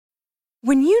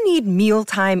When you need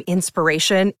mealtime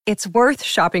inspiration, it's worth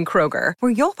shopping Kroger,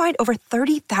 where you'll find over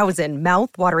 30,000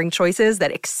 mouth-watering choices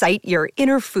that excite your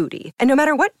inner foodie. And no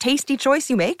matter what tasty choice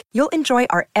you make, you'll enjoy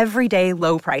our everyday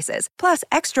low prices, plus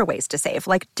extra ways to save,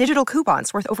 like digital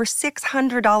coupons worth over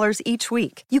 $600 each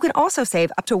week. You can also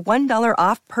save up to $1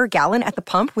 off per gallon at the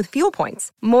pump with fuel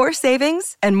points. More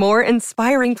savings and more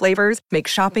inspiring flavors make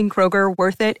shopping Kroger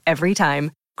worth it every time.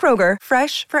 Kroger,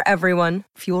 fresh for everyone.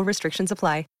 Fuel restrictions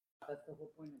apply.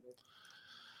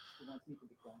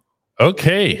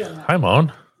 Okay, I'm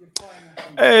on.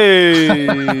 Hey,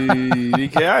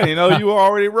 DK, I didn't know you were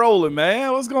already rolling,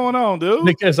 man. What's going on, dude?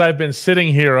 Because I've been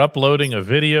sitting here uploading a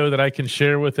video that I can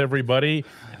share with everybody,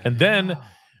 and then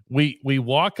we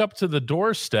walk up to the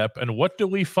doorstep, and what do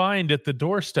we find at the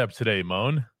doorstep today,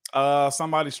 Moan?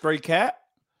 Somebody's stray cat.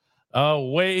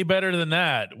 Way better than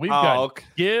that. We've got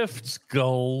gifts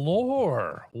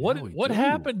galore. What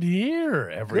happened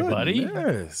here, everybody?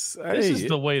 Goodness. This is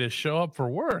the way to show up for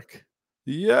work.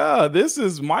 Yeah, this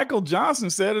is Michael Johnson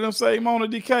said it himself on the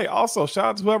DK. Also, shout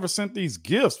out to whoever sent these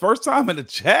gifts. First time in the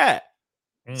chat.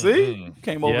 See?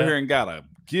 Came over here and got a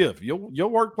gift. Your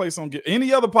workplace don't get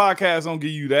any other podcast don't give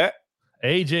you that.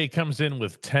 AJ comes in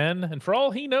with 10, and for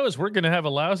all he knows, we're gonna have a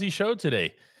lousy show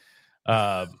today.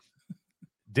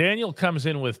 Daniel comes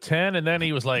in with 10, and then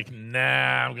he was like,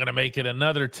 nah, I'm going to make it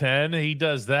another 10. He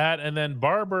does that. And then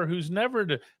Barber, who's never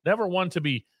one to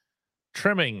be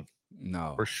trimming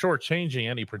or shortchanging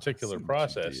any particular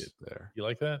process. You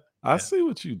like that? I see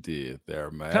what you did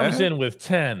there, man. Comes in with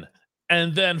 10,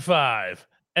 and then 5,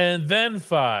 and then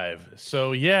 5.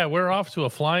 So, yeah, we're off to a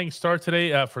flying start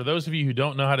today. For those of you who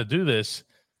don't know how to do this,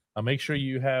 make sure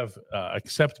you have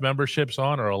accept memberships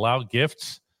on or allow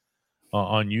gifts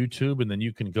on YouTube, and then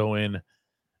you can go in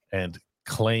and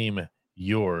claim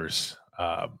yours.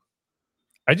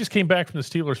 I just came back from the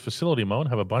Steelers facility, Moan.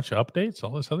 Have a bunch of updates, all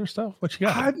this other stuff. What you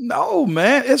got? I know,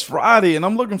 man. It's Friday, and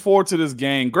I'm looking forward to this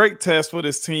game. Great test for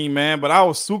this team, man. But I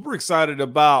was super excited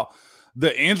about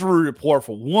the injury report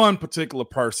for one particular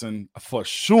person. For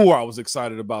sure, I was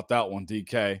excited about that one,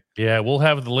 DK. Yeah, we'll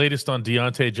have the latest on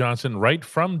Deontay Johnson right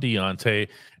from Deontay,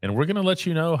 and we're going to let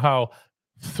you know how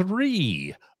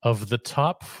 3 of the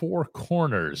top 4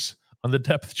 corners on the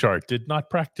depth chart did not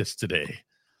practice today.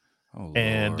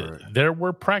 And there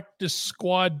were practice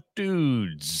squad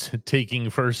dudes taking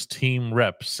first team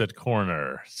reps at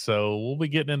corner. So we'll be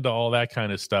getting into all that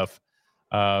kind of stuff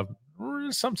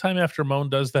sometime after Moan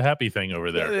does the happy thing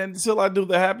over there. Until I do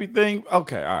the happy thing.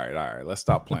 Okay. All right. Let's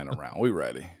stop playing around. We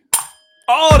ready.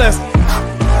 Oh, that's...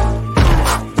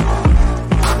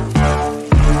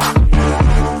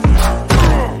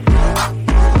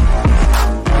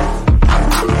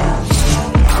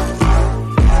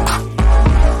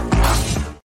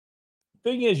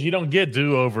 Thing is, you don't get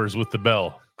do-overs with the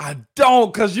bell. I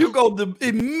don't, because you go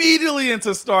immediately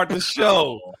into start the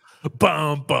show.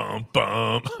 Bum, bum,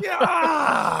 bum. Yeah,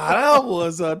 that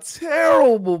was a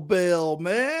terrible bell,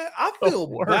 man. I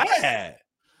feel bad.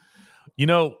 You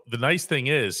know, the nice thing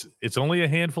is, it's only a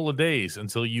handful of days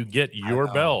until you get your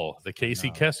bell, the Casey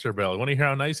Kester bell. You want to hear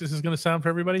how nice this is going to sound for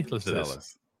everybody? Listen to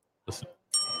this. Listen.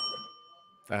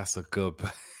 That's a good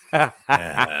bell.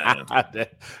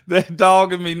 They're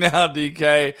dogging me now,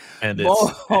 DK. And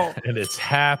it's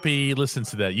happy. Listen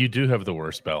to that. You do have the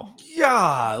worst bell.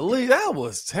 Golly, that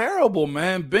was terrible,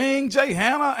 man. Bing, Jay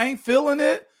Hannah ain't feeling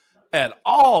it at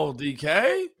all,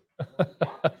 DK.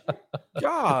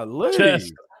 Golly.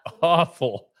 Just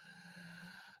awful.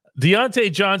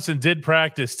 Deontay Johnson did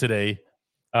practice today.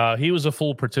 He was a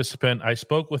full participant. I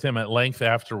spoke with him at length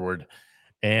afterward,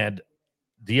 and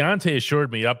Deontay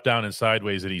assured me up, down, and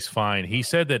sideways that he's fine. He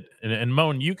said that, and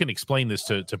Moan, you can explain this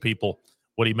to people,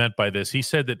 what he meant by this. He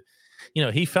said that,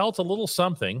 he felt a little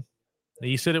something.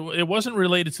 He said it wasn't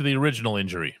related to the original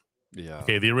injury. Yeah.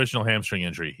 Okay, the original hamstring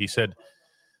injury. He said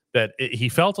that he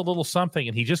felt a little something,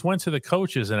 and he just went to the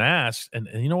coaches and asked, and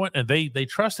you know what? And they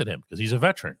trusted him because he's a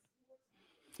veteran.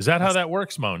 Is that how that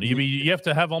works, Moan? You have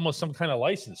to have almost some kind of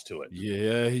license to it.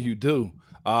 Yeah, you do.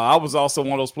 I was also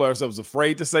one of those players that was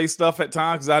afraid to say stuff at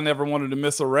times because I never wanted to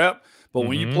miss a rep. But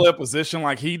when you play a position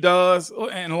like he does,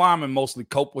 and linemen mostly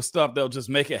cope with stuff, they'll just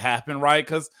make it happen, right?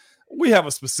 Because we have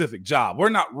a specific job. We're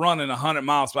not running 100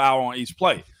 miles per hour on each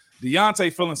play.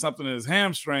 Deontay feeling something in his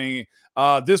hamstring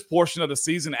this portion of the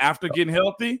season after getting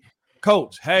healthy.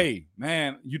 Coach, hey,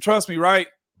 man, you trust me, right?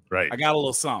 Right. I got a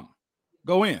little something.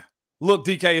 Go in. Look,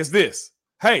 DK, is this.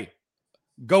 Hey,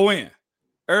 go in.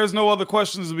 There's no other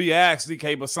questions to be asked,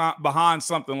 DK, behind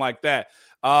something like that.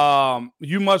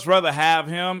 You much rather have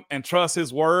him and trust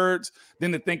his words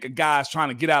than to think a guy's trying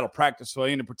to get out of practice for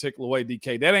any particular way,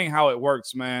 DK. That ain't how it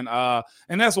works, man.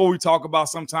 And that's what we talk about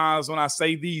sometimes when I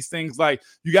say these things, like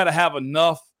you got to have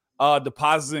enough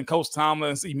deposits in Coach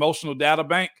Tomlin's emotional data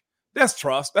bank. That's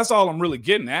trust. That's all I'm really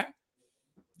getting at.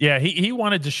 Yeah, he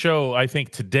wanted to show, I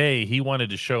think today, he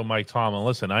wanted to show Mike Tomlin,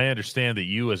 listen, I understand that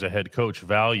you as a head coach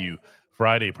value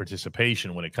Friday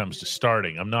participation when it comes to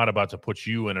starting. I'm not about to put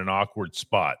you in an awkward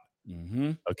spot.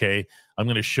 Mm-hmm. Okay, I'm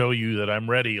going to show you that I'm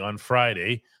ready on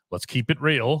Friday. Let's keep it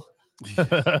real.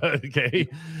 Okay,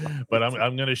 but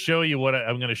I'm going to show you what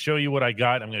I'm going to show you what I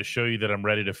got. I'm going to show you that I'm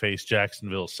ready to face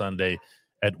Jacksonville Sunday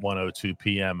at 1:02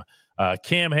 p.m.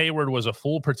 Cam Hayward was a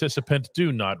full participant.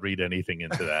 Do not read anything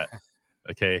into that.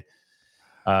 Okay.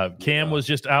 Cam was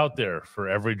just out there for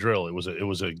every drill. It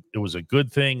was a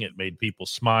good thing. It made people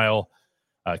smile.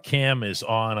 Cam is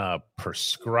on a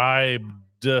prescribed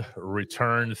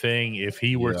return thing. If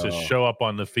he were to show up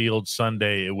on the field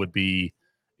Sunday, it would be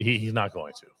he's not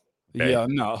going to. Okay? Yeah,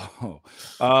 no.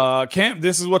 Cam,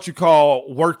 this is what you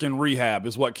call work and rehab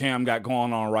is what Cam got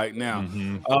going on right now.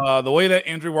 Mm-hmm. The way that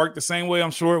injury worked, the same way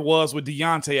I'm sure it was with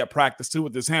Deontay at practice too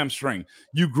with his hamstring.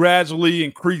 You gradually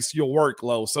increase your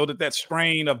workload so that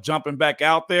strain of jumping back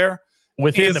out there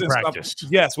within the practice.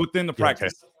 Yes, within the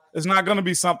practice. Okay. It's not going to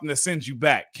be something that sends you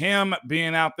back. Cam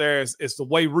being out there is the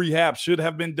way rehab should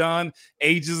have been done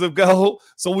ages ago.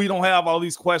 So we don't have all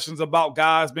these questions about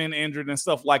guys being injured and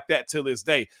stuff like that till this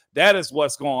day. That is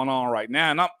what's going on right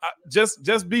now. And I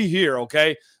just be here,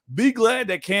 okay? Be glad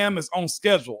that Cam is on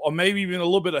schedule or maybe even a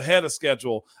little bit ahead of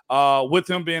schedule with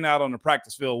him being out on the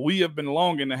practice field. We have been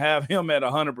longing to have him at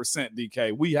 100%,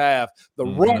 DK. We have. The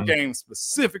run game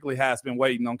specifically has been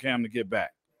waiting on Cam to get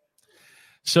back.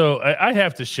 So I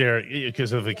have to share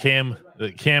because of the Cam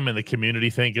and the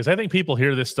community thing, because I think people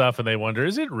hear this stuff and they wonder,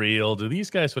 is it real? Do these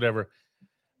guys, whatever?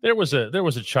 There was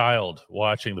a child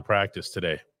watching the practice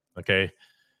today, okay?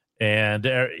 And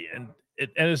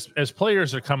as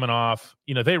players are coming off,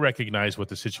 they recognize what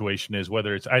the situation is,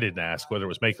 whether it's, I didn't ask whether it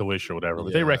was Make-A-Wish or whatever,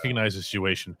 but they recognize the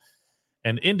situation.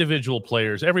 And individual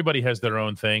players, everybody has their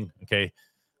own thing, okay?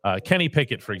 Kenny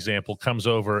Pickett, for example, comes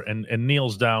over and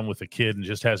kneels down with the kid and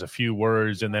just has a few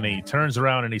words, and then he turns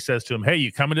around and he says to him, "Hey,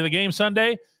 you coming to the game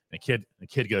Sunday?" And the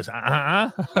kid goes,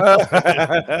 And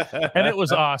it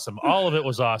was awesome. All of it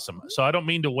was awesome. So I don't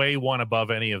mean to weigh one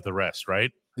above any of the rest,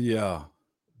 right? Yeah.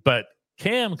 But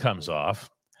Cam comes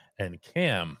off, and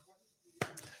Cam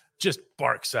just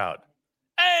barks out,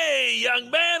 "Hey, young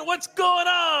man, what's going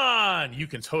on?" You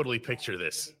can totally picture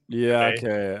this. Yeah,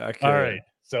 okay. All right.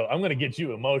 So I'm going to get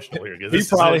you emotional here. He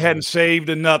probably hadn't shaved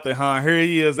or nothing, huh? Here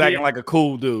he is acting like a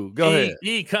cool dude. Go ahead.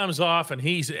 He comes off and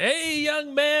he's, "Hey,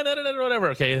 young man," whatever.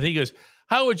 Okay. And he goes,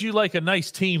 "How would you like a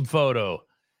nice team photo?"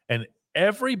 And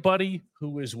everybody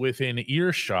who is within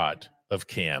earshot of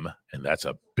Cam, and that's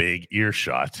a big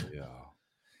earshot,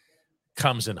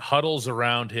 comes and huddles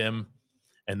around him.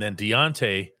 And then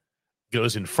Deontay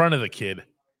goes in front of the kid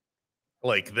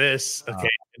like this, okay,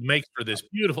 and makes for this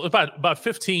beautiful, about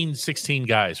 15, 16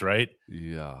 guys, right?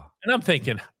 Yeah. And I'm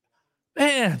thinking,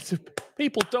 man,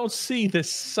 people don't see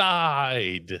this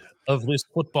side of this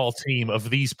football team, of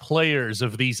these players,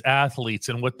 of these athletes,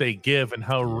 and what they give and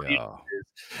how real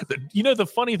it is. The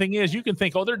funny thing is, you can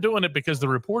think, oh, they're doing it because the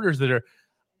reporters that are,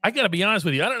 I got to be honest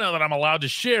with you, I don't know that I'm allowed to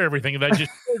share everything that I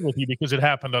just shared with you because it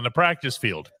happened on the practice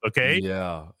field, okay?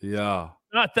 Yeah.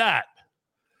 Not that.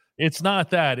 It's not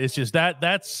that. It's just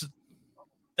that's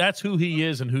who he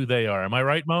is and who they are. Am I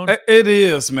right, Moan? It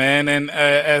is, man. And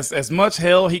as much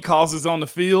hell he causes on the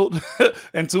field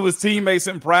and to his teammates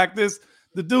in practice,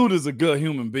 the dude is a good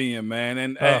human being, man.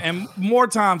 And more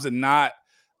times than not,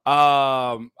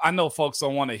 I know folks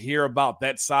don't want to hear about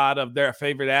that side of their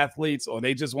favorite athletes, or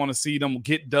they just want to see them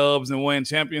get dubs and win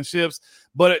championships.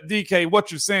 But at DK, what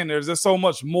you're saying, there's so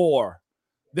much more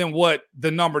than what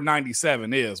the number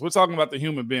 97 is. We're talking about the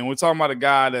human being. We're talking about a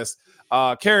guy that's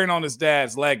carrying on his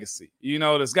dad's legacy,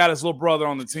 that's got his little brother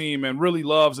on the team and really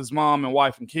loves his mom and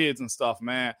wife and kids and stuff,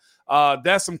 man.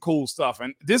 That's some cool stuff.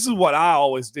 And this is what I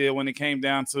always did when it came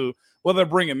down to whether they're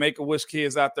bringing Make-A-Wish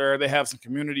kids out there, they have some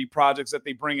community projects that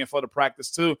they bring in for the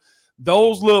practice too.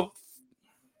 Those little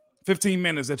 15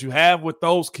 minutes that you have with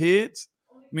those kids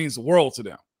means the world to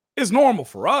them. It's normal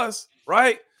for us,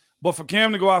 right? But for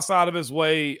Cam to go outside of his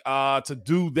way to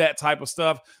do that type of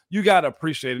stuff, you got to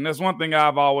appreciate it. And that's one thing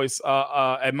I've always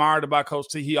admired about Coach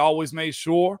T. He always made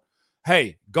sure,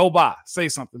 hey, go by, say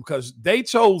something, because they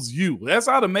chose you. That's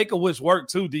how the Make-A-Wish work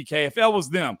too, DK. If that was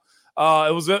them,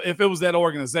 if it was that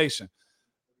organization,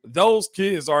 those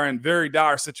kids are in very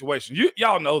dire situations.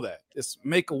 Y'all know that. It's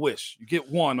Make-A-Wish. You get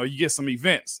one or you get some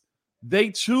events.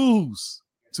 They choose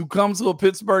to come to a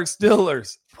Pittsburgh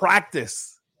Steelers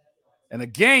practice and a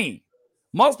game.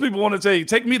 Most people want to tell you,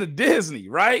 take me to Disney,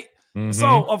 right? Mm-hmm.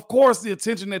 So, of course, the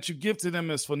attention that you give to them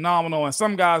is phenomenal, and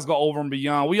some guys go over and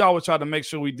beyond. We always try to make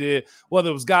sure we did, whether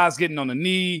it was guys getting on the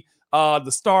knee, the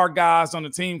star guys on the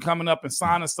team coming up and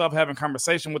signing stuff, having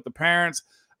conversation with the parents.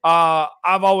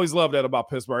 I've always loved that about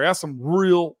Pittsburgh. That's some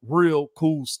real, real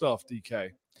cool stuff,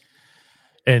 DK.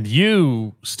 And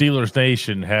you, Steelers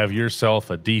Nation, have yourself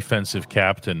a defensive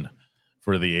captain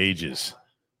for the ages.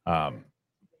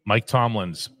 Mike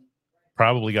Tomlin's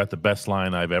probably got the best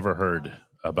line I've ever heard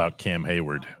about Cam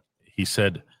Hayward. He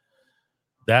said,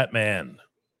 that man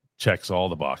checks all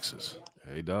the boxes.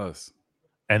 Yeah, he does.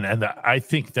 And I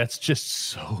think that's just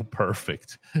so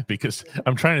perfect because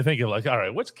I'm trying to think of like, all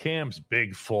right, what's Cam's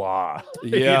big flaw?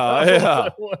 Yeah.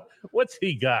 What's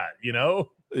he got,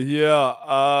 Yeah.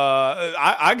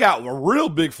 I got a real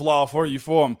big flaw for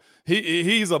him.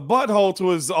 He's a butthole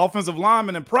to his offensive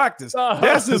lineman in practice.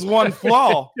 That's his one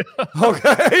flaw.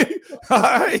 Okay. All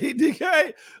right,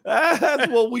 DK.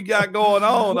 That's what we got going on.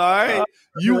 All right.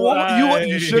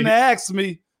 You shouldn't ask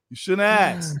me. You shouldn't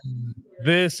ask.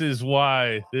 This is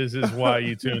why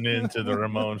you tune in to the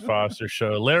Ramon Foster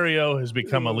Show. Lario has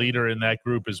become a leader in that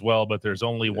group as well, but there's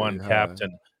only one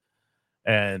captain.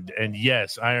 And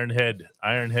yes,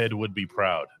 Ironhead would be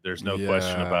proud. There's no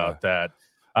question about that.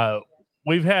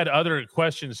 We've had other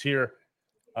questions here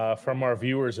from our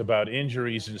viewers about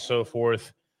injuries and so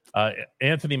forth.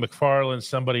 Anthony McFarland,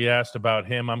 somebody asked about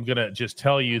him. I'm going to just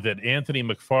tell you that Anthony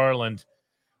McFarland,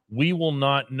 we will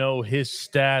not know his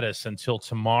status until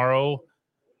tomorrow.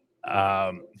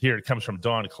 Here it comes from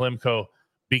Don Klimko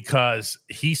because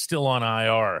he's still on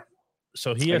IR.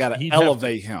 So he got to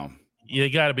elevate him. You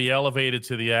got to be elevated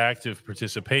to the active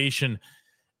participation,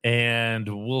 and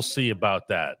we'll see about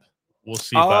that. We'll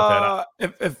see about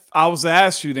that. If I was to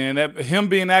ask you then, that him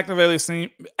being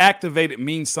activated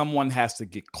means someone has to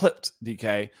get clipped,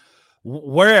 DK.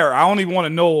 Where? I don't even want to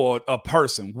know a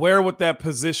person. Where would that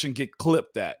position get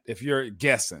clipped at if you're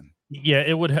guessing? Yeah,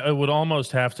 it would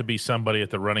almost have to be somebody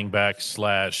at the running back /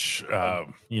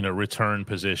 return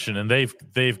position, and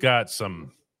they've got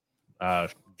some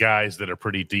guys that are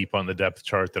pretty deep on the depth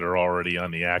chart that are already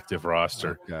on the active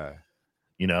roster. Okay.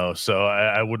 So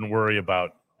I wouldn't worry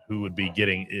about who would be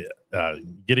getting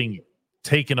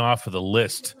taken off of the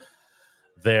list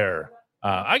there.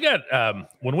 I got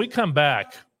when we come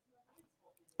back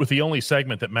with the only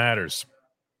segment that matters,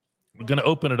 we're going to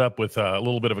open it up with a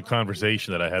little bit of a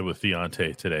conversation that I had with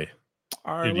Deontay today.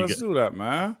 All right, let's do that,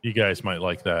 man. You guys might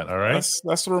like that. All right,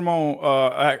 that's the Ramon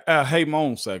Hey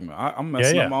Mon segment. I'm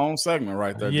messing up my own segment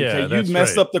right there. Yeah, DK. You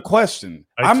messed up the question.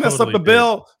 I messed up the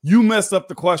bill. You messed up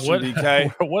the question,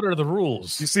 DK. What are the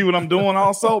rules? You see what I'm doing?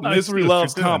 Also, misery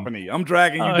loves company. I'm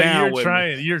dragging you down.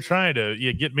 You're trying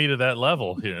to get me to that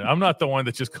level here. I'm not the one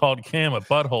that just called Cam a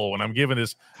butthole when I'm giving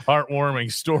this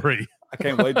heartwarming story. I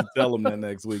can't wait to tell him that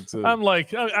next week, too. I'm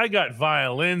like, I got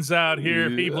violins out here.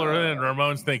 Yeah. People are in, and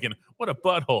Ramon's thinking, what a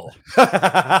butthole.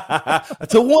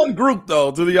 To one group,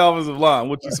 though, to the offensive line,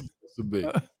 what you're supposed to be.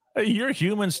 Hey, you're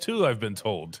humans, too, I've been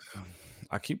told.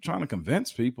 I keep trying to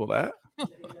convince people that.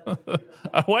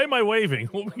 Why am I waving?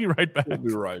 We'll be right back. We'll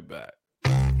be right back.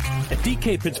 At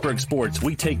DK Pittsburgh Sports,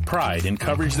 we take pride in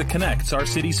coverage that connects our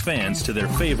city's fans to their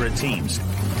favorite teams.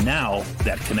 Now,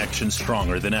 that connection's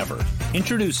stronger than ever.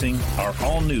 Introducing our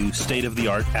all-new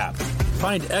state-of-the-art app.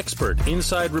 Find expert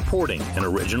inside reporting and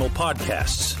original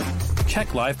podcasts.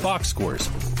 Check live box scores.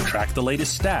 Track the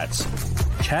latest stats.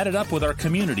 Chat it up with our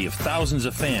community of thousands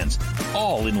of fans,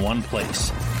 all in one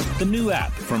place. The new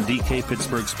app from DK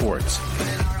Pittsburgh Sports.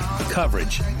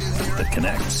 Coverage that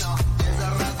connects.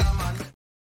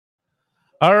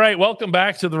 All right, welcome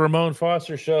back to the Ramon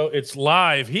Foster Show. It's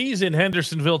live. He's in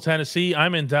Hendersonville, Tennessee.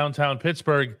 I'm in downtown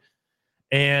Pittsburgh.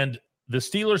 And the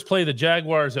Steelers play the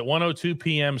Jaguars at 1:02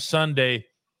 p.m. Sunday.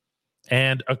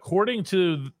 And according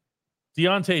to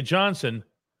Deontay Johnson,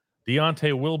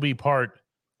 Deontay will be part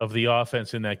of the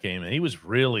offense in that game. And he was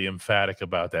really emphatic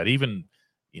about that. Even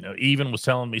was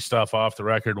telling me stuff off the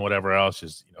record and whatever else,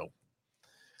 just,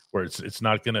 where it's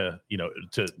not going to,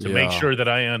 to make sure that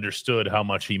I understood how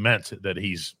much he meant that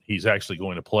he's actually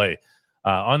going to play.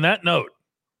 On that note,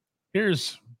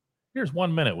 here's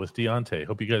 1 minute with Deontay.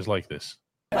 Hope you guys like this.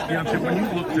 Deontay, when you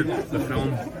looked at the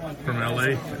film from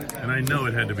L.A., and I know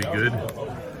it had to be good,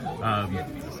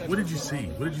 what did you see?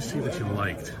 What did you see that you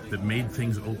liked that made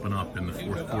things open up in the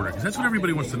fourth quarter? Because that's what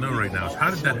everybody wants to know right now is how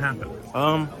did that happen?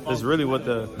 It's really what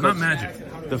the not magic.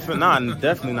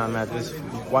 Definitely not magic. It's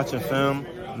watching film.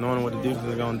 knowing what the defense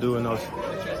is going to do in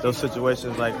those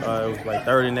situations. Like it was like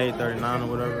 3rd and 8, 3rd and 9 or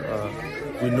whatever.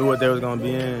 We knew what they was going to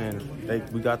be in,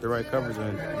 and we got the right coverage.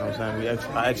 And you know what I'm saying,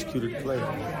 I executed the play.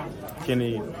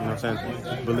 Kenny, you know what I'm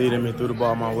saying, believed in me, threw the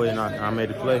ball my way, and I made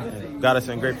the play. And got us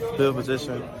in great field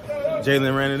position.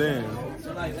 Jalen ran it in.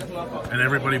 And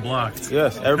everybody blocked.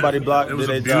 Yes, everybody blocked. It was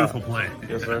did a their beautiful job. play.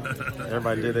 Yes, sir.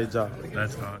 Everybody did their job.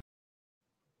 That's hot.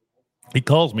 He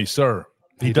calls me sir.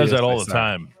 He does that all the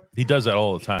time. He does that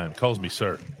all the time. Calls me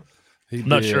sir. I'm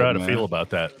not sure how to feel about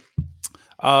that.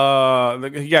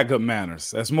 He got good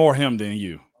manners. That's more him than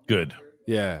you. Good.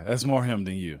 Yeah, that's more him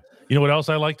than you. You know what else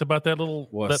I liked about that little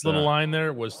line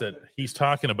there was that he's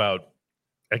talking about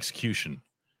execution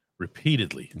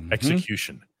repeatedly. Mm-hmm.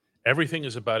 Execution. Everything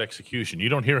is about execution. You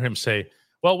don't hear him say,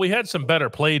 "Well, we had some better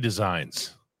play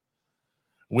designs."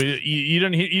 You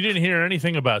didn't hear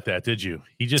anything about that, did you?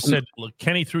 He just said, "Look,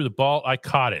 Kenny threw the ball. I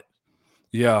caught it."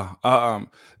 Yeah.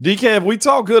 DK, if we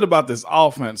talk good about this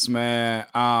offense, man,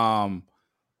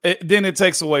 then it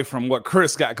takes away from what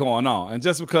Chris got going on. And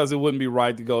just because it wouldn't be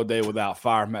right to go a day without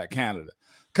fire Matt Canada.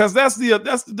 Because that's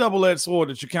the double-edged sword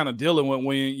that you're kind of dealing with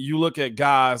when you look at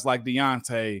guys like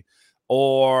Deontay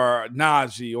or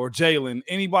Najee or Jalen.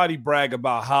 Anybody brag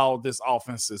about how this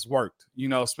offense has worked,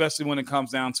 especially when it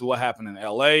comes down to what happened in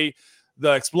L.A.,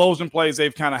 the explosion plays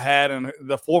they've kind of had in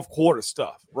the fourth quarter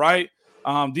stuff, right?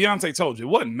 Deontay told you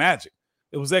it wasn't magic.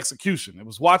 It was execution. It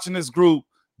was watching this group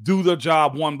do their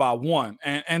job one by one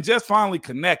and just finally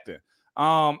connecting.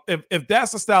 If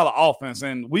that's the style of offense,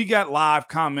 and we got live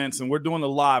comments and we're doing a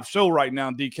live show right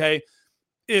now, DK,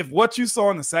 if what you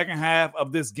saw in the second half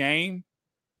of this game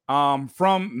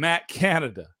from Matt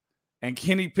Canada and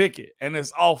Kenny Pickett and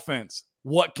this offense,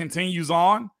 what continues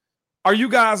on, are you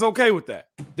guys okay with that?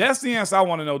 That's the answer I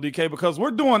want to know, DK, because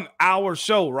we're doing our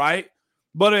show, right?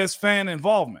 But as fan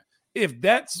involvement.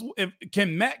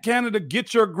 Can Matt Canada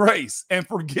get your grace and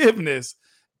forgiveness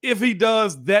if he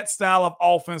does that style of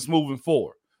offense moving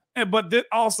forward? But that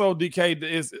also, DK,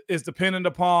 is dependent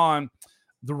upon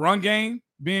the run game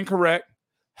being correct,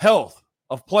 health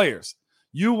of players.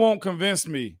 You won't convince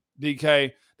me,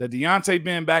 DK, that Deontay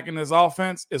being back in this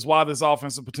offense is why this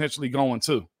offense is potentially going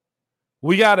to.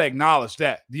 We got to acknowledge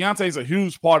that. Deontay's a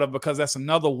huge part of it because that's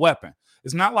another weapon.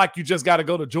 It's not like you just got to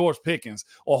go to George Pickens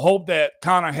or hope that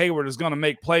Connor Hayward is going to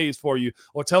make plays for you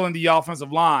or telling the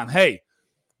offensive line, hey,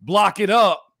 block it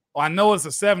up. I know it's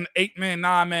a 7, 8-man,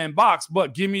 9-man box,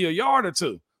 but give me a yard or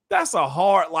two. That's a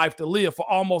hard life to live for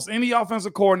almost any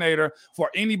offensive coordinator, for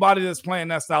anybody that's playing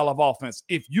that style of offense.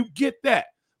 If you get that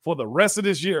for the rest of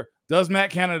this year, does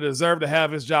Matt Canada deserve to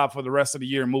have his job for the rest of the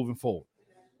year moving forward?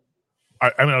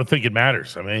 I don't think it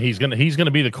matters. I mean, he's gonna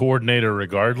be the coordinator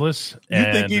regardless. You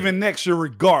think even next year,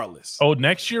 regardless? Oh,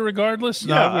 next year, regardless?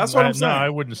 Yeah, that's what I'm saying. No, I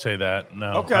wouldn't say that.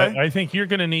 No. Okay. I think you're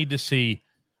going to need to see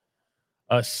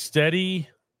a steady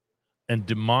and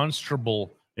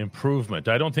demonstrable improvement.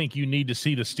 I don't think you need to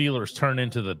see the Steelers turn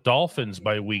into the Dolphins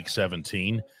by week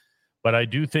 17, but I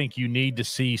do think you need to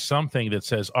see something that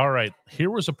says, all right, here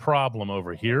was a problem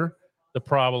over here. The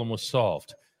problem was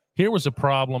solved. Here was a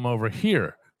problem over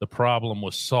here. The problem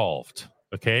was solved.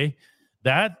 Okay.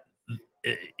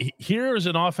 Here is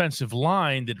an offensive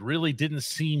line that really didn't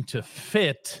seem to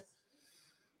fit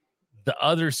the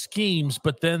other schemes,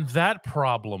 but then that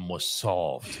problem was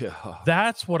solved. Yeah.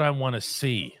 That's what I want to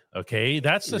see. Okay.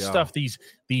 That's the stuff, these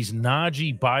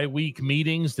Najee bye-week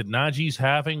meetings that Najee's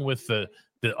having with the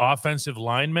offensive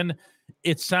linemen.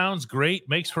 It sounds great,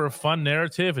 makes for a fun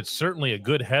narrative. It's certainly a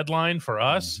good headline for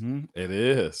us. Mm-hmm. It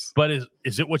is. But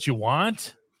is it what you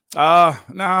want?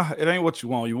 Nah, it ain't what you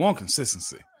want. You want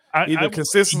consistency. Either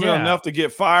consistency enough to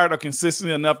get fired or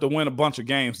consistency enough to win a bunch of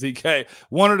games, DK.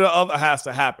 One or the other has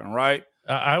to happen, right?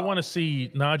 I want to see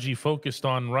Najee focused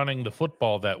on running the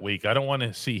football that week. I don't want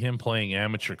to see him playing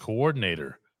amateur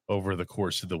coordinator over the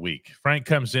course of the week. Frank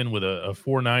comes in with a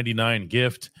 $4.99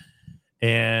 gift,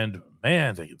 and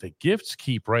man, the gifts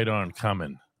keep right on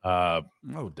coming.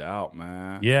 No doubt,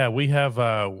 man. Yeah, we have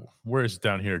where is it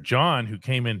down here? John, who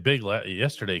came in big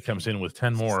yesterday, comes in with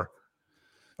 10 more.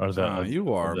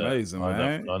 You are amazing,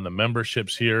 man. On the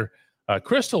memberships here.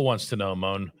 Crystal wants to know,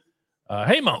 Moan.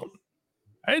 Hey, Moan.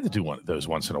 I had to do one of those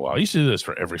once in a while. I used to do this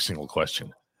for every single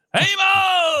question. Hey,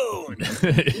 Moan!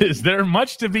 Is there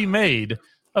much to be made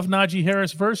of Najee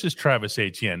Harris versus Travis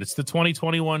Etienne? It's the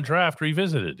 2021 draft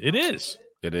revisited. It is.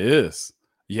 It is.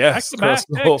 Yes,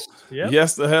 Crystal. Yep.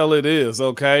 Yes, the hell it is.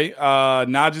 Okay.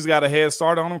 Najee's got a head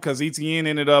start on him because Etienne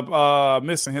ended up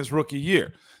missing his rookie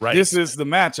year. Right. This is the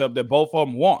matchup that both of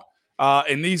them want.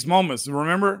 In these moments,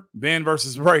 remember, Ben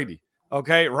versus Brady.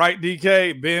 Okay, right,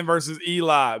 DK? Ben versus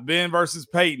Eli. Ben versus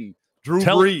Peyton. Drew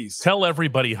Brees. Tell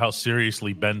everybody how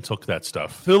seriously Ben took that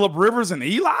stuff. Phillip Rivers and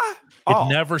Eli? It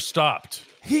never stopped.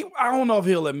 I don't know if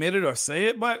he'll admit it or say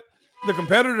it, but the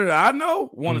competitor that I know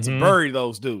wanted to bury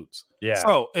those dudes. Yeah.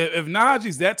 So if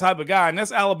Najee's that type of guy, and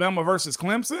that's Alabama versus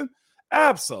Clemson,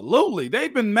 absolutely.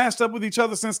 They've been matched up with each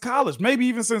other since college, maybe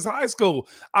even since high school.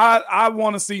 I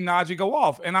want to see Najee go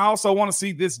off. And I also want to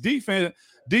see this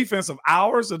defense of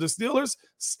ours, of the Steelers,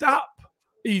 stop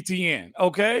ETN,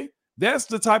 okay? That's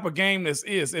the type of game this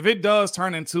is. If it does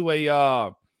turn into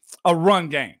a run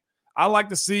game, I like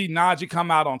to see Najee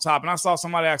come out on top. And I saw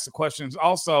somebody ask the questions.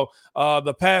 Also,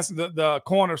 the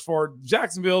corners for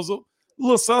Jacksonville's a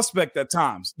little suspect at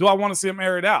times. Do I want to see him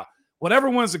air it out? Whatever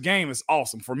wins the game is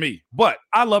awesome for me. But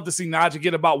I love to see Najee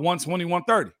get about 120,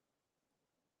 130.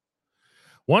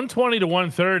 120 to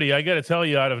 130, I got to tell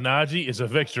you, out of Najee is a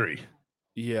victory.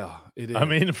 Yeah, it is. I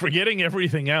mean, forgetting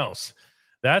everything else,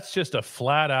 that's just a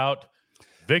flat-out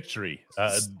victory.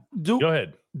 Go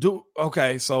ahead.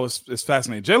 Okay, so it's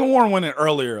fascinating. Jaylen Warren went in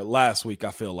earlier last week,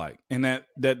 I feel like, in that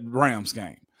Rams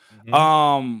game.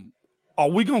 Mm-hmm. Are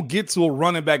we going to get to a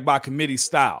running back by committee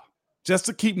style just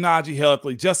to keep Najee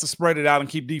healthy, just to spread it out and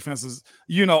keep defenses,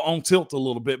 on tilt a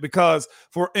little bit? Because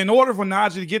in order for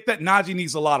Najee to get that, Najee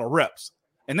needs a lot of reps.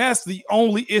 And that's the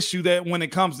only issue that when it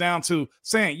comes down to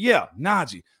saying, yeah,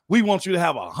 Najee, we want you to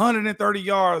have 130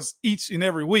 yards each and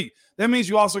every week. That means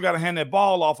you also got to hand that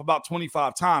ball off about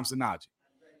 25 times to Najee.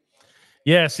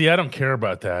 Yeah, see, I don't care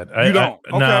about that. You don't?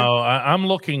 Okay. No, I'm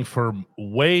looking for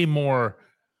way more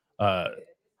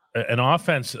an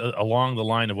offense along the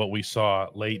line of what we saw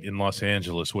late in Los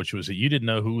Angeles, which was that you didn't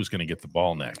know who was going to get the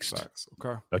ball next.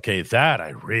 Okay, that I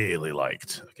really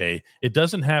liked. Okay, it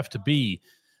doesn't have to be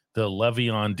the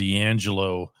Le'Veon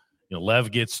D'Angelo, Lev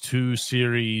gets 2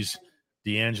 series,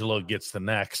 D'Angelo gets the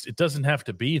next. It doesn't have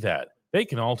to be that. They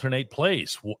can alternate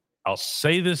plays. I'll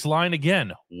say this line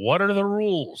again. What are the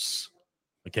rules?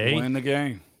 Okay. Win the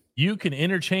game. You can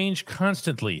interchange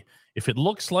constantly. If it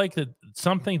looks like that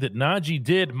something that Najee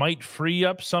did might free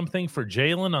up something for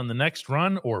Jalen on the next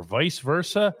run or vice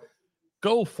versa,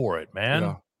 go for it,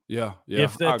 man. Yeah.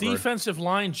 If the defensive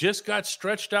line just got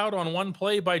stretched out on one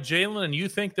play by Jalen and you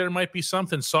think there might be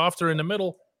something softer in the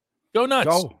middle, go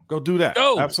nuts. Go do that.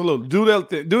 Go. Absolutely. Do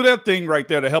that thing right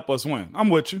there to help us win. I'm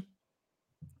with you.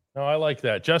 No, I like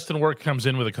that. Justin Work comes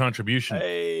in with a contribution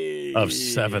of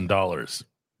 $7.30.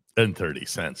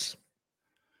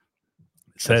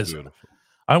 It says,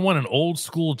 I want an old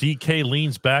school DK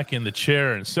leans back in the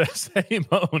chair and says, hey,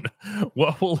 Moan,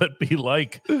 what will it be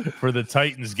like for the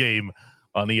Titans game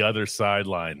on the other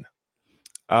sideline?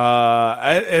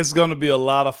 It's going to be a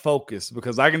lot of focus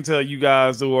because I can tell you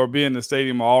guys who are being in the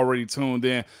stadium are already tuned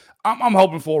in. I'm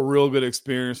hoping for a real good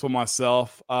experience for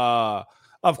myself.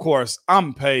 Of course,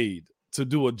 I'm paid to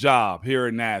do a job here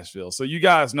in Nashville. So you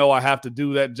guys know I have to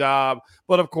do that job.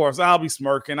 But, of course, I'll be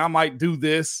smirking. I might do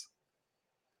this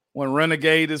when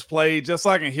Renegade is played just so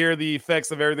I can hear the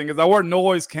effects of everything. Because I wear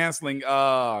noise-canceling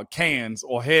cans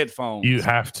or headphones. You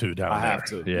have to down there. I have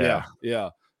to. Yeah.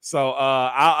 So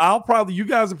I'll probably – you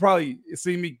guys will probably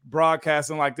see me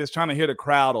broadcasting like this, trying to hear the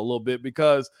crowd a little bit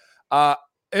because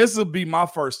this will be my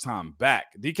first time back.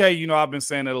 DK, I've been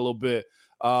saying that a little bit.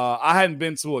 I hadn't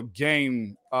been to a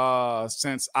game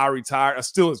since I retired, a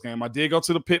Steelers game. I did go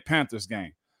to the Pitt Panthers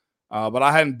game, but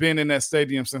I hadn't been in that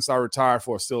stadium since I retired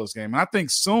for a Steelers game. And I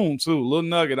think soon, too, little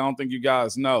nugget, I don't think you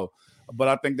guys know, but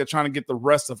I think they're trying to get the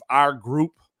rest of our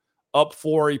group up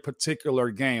for a particular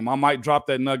game. I might drop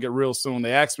that nugget real soon.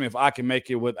 They asked me if I can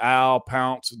make it with Al,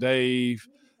 Pounce, Dave,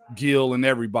 Gil, and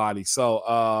everybody. So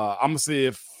I'm going to see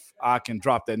if I can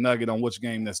drop that nugget on which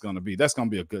game that's going to be. That's going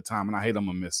to be a good time, and I hate I'm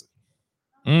going to miss it.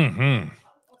 Mm-hmm.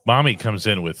 Mommy comes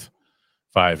in with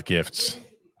 5 gifts.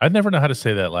 I'd never know how to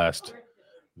say that last.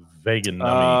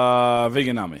 Veganami.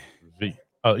 Veganami.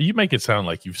 You make it sound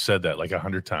like you've said that like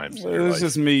 100 times. It's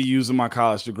just me using my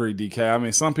college degree, DK. I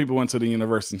mean, some people went to the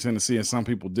University of Tennessee and some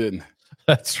people didn't.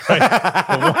 That's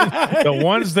right. The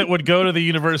ones that would go to the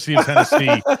University of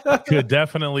Tennessee could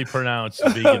definitely pronounce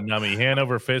Veganami.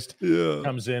 Hanover Fist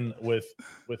comes in with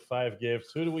 5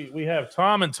 gifts. Who do we have?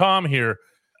 Tom and Tom here.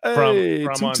 From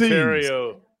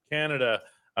Ontario, Canada.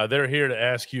 They're here to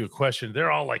ask you a question.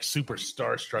 They're all like super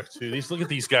starstruck too. Look at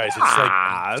these guys. It's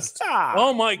like,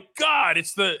 oh my God!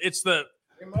 It's the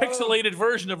pixelated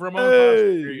version of Ramon.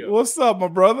 Hey, what's up, my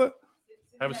brother?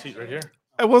 Have a seat right here.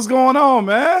 Hey, what's going on,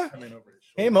 man?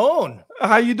 Hey, Moan.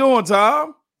 How you doing,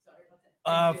 Tom?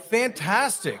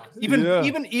 Fantastic.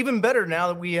 Even better now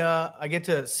that we I get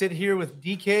to sit here with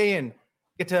DK and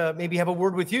get to maybe have a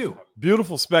word with you.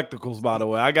 Beautiful spectacles, by the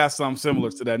way. I got something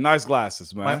similar to that. Nice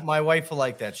glasses, man. My wife will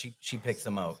like that. She picks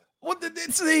them out. Well,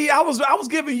 See, I was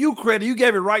giving you credit. You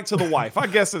gave it right to the wife. I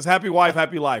guess it's happy wife,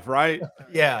 happy life, right?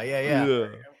 Yeah.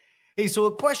 Hey, so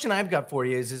a question I've got for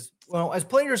you is well, as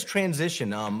players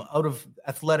transition out of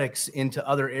athletics into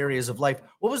other areas of life,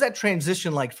 what was that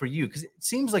transition like for you? Because it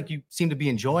seems like you seem to be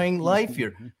enjoying life.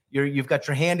 You've got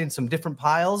your hand in some different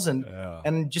piles,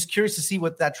 and just curious to see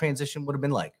what that transition would have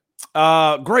been like.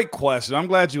 Great question. I'm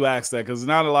glad you asked that because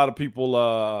not a lot of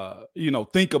people,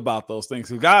 think about those things.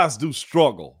 Because guys do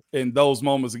struggle in those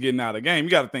moments of getting out of the game.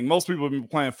 You got to think most people have been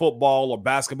playing football or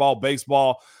basketball,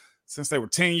 baseball since they were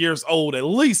 10 years old, at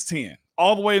least 10,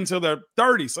 all the way until they're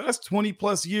 30. So that's 20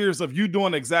 plus years of you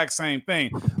doing the exact same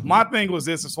thing. My thing was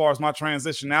this, as far as my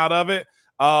transition out of it.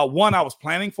 One, I was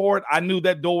planning for it. I knew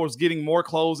that door was getting more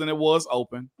closed than it was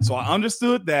open. So I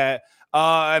understood that.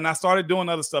 And I started doing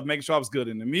other stuff, making sure I was good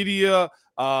in the media,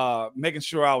 making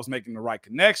sure I was making the right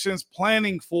connections,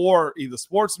 planning for either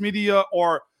sports media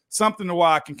or something where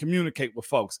I can communicate with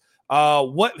folks.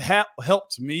 What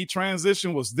helped me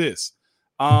transition was this.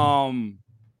 I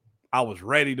was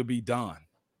ready to be done.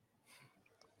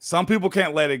 Some people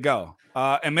can't let it go.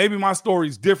 And maybe my story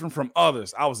is different from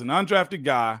others. I was an undrafted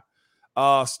guy,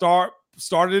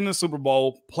 started in the Super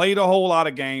Bowl, played a whole lot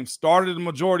of games, started the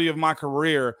majority of my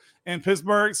career in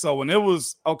Pittsburgh. So when it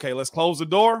was, okay, let's close the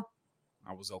door,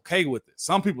 I was okay with it.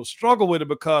 Some people struggle with it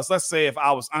because let's say if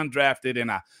I was undrafted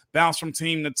and I bounced from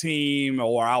team to team,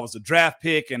 or I was a draft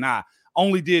pick and I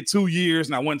only did 2 years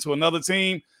and I went to another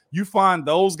team, you find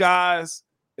those guys,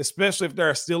 especially if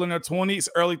they're still in their 20s,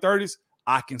 early 30s,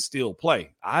 I can still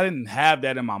play. I didn't have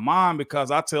that in my mind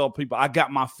because I tell people I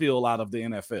got my fill out of the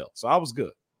NFL. So I was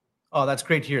good. Oh, that's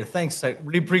great to hear. Thanks. I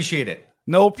really appreciate it.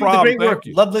 No problem. Great work.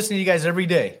 Love listening to you guys every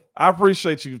day. I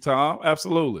appreciate you, Tom.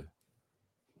 Absolutely.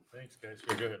 Thanks, guys.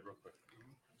 Go ahead real quick.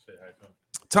 Say hi, Tom.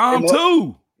 Tom,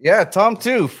 too. Yeah, Tom,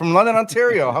 too, from London,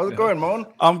 Ontario. How's it going, Mon?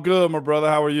 I'm good, my brother.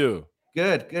 How are you?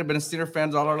 Good. Been a Steeler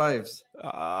fans all our lives.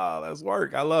 That's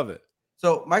work. I love it.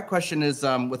 So my question is,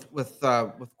 with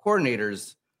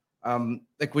coordinators,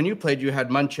 like when you played, you had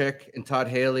Munchak and Todd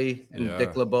Haley and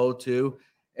Dick LeBeau too.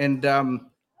 And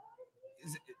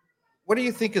what do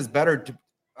you think is better to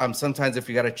sometimes if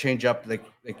you got to change up like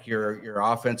your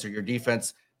offense or your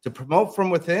defense to promote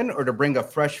from within, or to bring a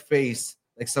fresh face,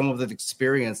 like some of the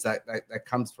experience that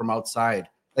comes from outside,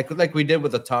 like we did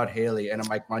with the Todd Haley and a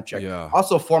Mike Munchak. Yeah.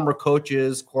 Also former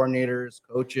coaches, coordinators,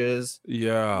 coaches.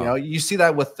 Yeah. You see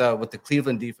that with the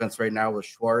Cleveland defense right now with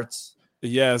Schwartz.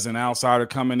 Yeah, as an outsider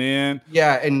coming in.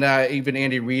 Yeah, and even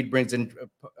Andy Reid brings in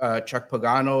Chuck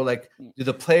Pagano. Like, do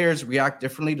the players react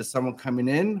differently to someone coming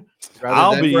in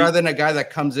rather than a guy that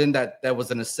comes in that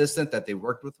was an assistant that they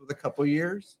worked with a couple of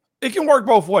years? It can work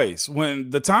both ways.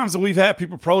 When the times that we've had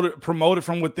people promoted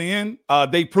from within,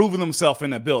 they've proven themselves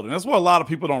in that building. That's what a lot of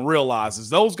people don't realize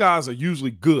is those guys are usually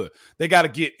good. They got to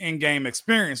get in-game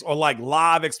experience or like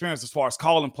live experience as far as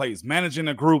calling plays, managing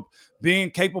a group, being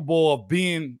capable of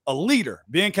being a leader,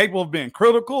 being capable of being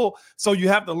critical. So you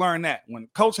have to learn that. When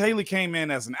Coach Haley came in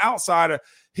as an outsider,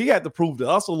 he had to prove to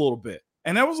us a little bit.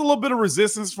 And there was a little bit of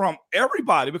resistance from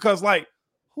everybody because like,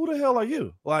 who the hell are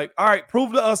you? Like, all right,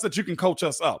 prove to us that you can coach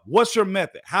us up. What's your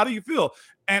method? How do you feel?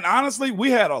 And honestly, we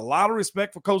had a lot of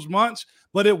respect for Coach Munch,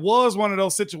 but it was one of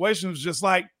those situations just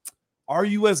like, are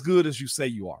you as good as you say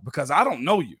you are? Because I don't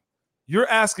know you. You're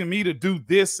asking me to do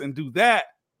this and do that,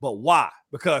 but why?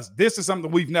 Because this is something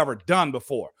we've never done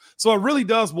before. So it really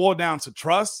does boil down to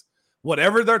trust.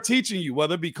 Whatever they're teaching you,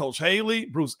 whether it be Coach Haley,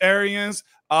 Bruce Arians,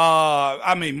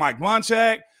 Mike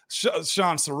Munchak,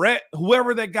 Sean Surratt,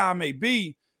 whoever that guy may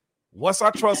be, what's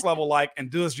our trust level like, and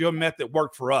does your method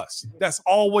work for us? That's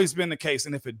always been the case.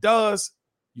 And if it does,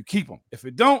 you keep them. If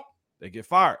it don't, they get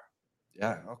fired.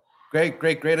 Yeah.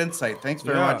 Great insight. Thanks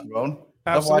very much, Ramon.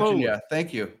 Absolutely. Love watching you.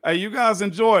 Thank you. Hey, you guys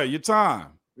enjoy your time.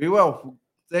 We will.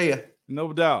 See ya.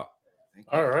 No doubt.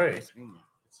 All right. It's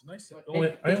nice. I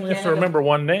only have to remember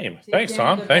one name. Thanks,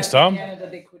 Tom. Thanks, Tom. Canada,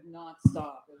 they could not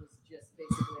stop. It was just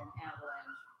basically an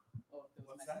avalanche of the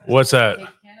women. What's that? Take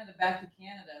Canada back to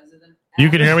Canada. You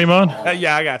can hear me, Mon?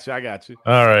 Yeah, I got you.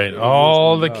 All right.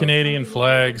 All the Canadian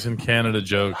flags and Canada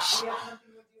jokes.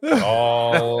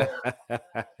 All of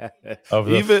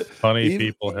the funny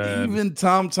people had. Even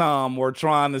Tom were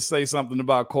trying to say something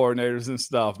about coordinators and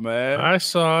stuff, man. I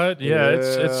saw it. Yeah,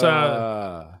 it's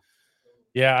I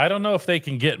don't know if they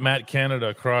can get Matt Canada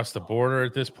across the border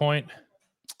at this point.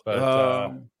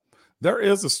 But there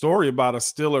is a story about a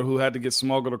Steeler who had to get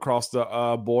smuggled across the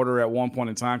border at one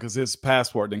point in time because his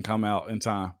passport didn't come out in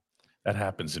time. That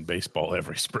happens in baseball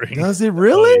every spring. Does it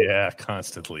really? Oh, yeah,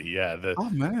 constantly. Yeah. Oh,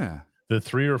 man. the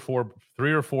three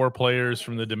or four players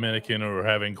from the Dominican who are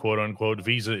having quote unquote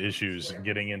visa issues and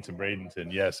getting into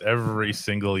Bradenton. Yes, every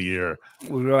single year.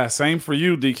 Well, same for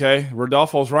you, DK.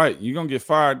 Rodolfo's right. You're gonna get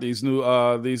fired. These new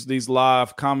these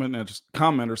live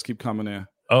commenters keep coming in.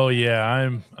 Oh yeah,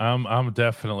 I'm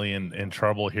definitely in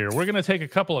trouble here. We're gonna take a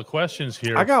couple of questions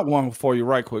here. I got one for you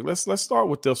right quick. Let's start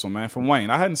with this one, man, from Wayne.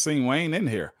 I hadn't seen Wayne in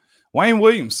here. Wayne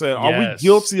Williams said, "Are we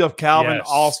guilty of Calvin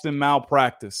Austin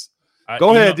malpractice?"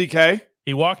 Go ahead, DK.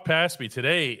 He walked past me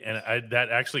today, and that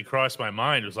actually crossed my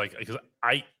mind. It was like, because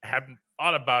I haven't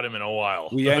thought about him in a while.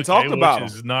 We ain't talked about him.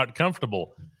 Which is not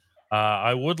comfortable.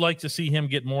 I would like to see him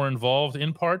get more involved,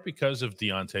 in part because of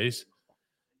Deontay's,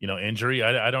 injury.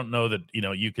 I don't know that,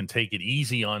 you can take it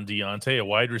easy on Deontay, a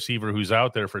wide receiver who's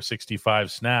out there for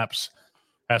 65 snaps,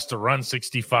 has to run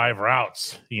 65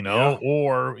 routes,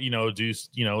 or, do,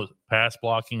 pass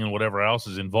blocking and whatever else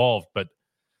is involved. But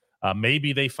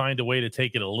maybe they find a way to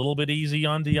take it a little bit easy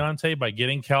on Deontay by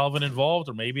getting Calvin involved,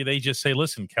 or maybe they just say,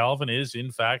 listen, Calvin is,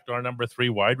 in fact, our number 3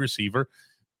 wide receiver.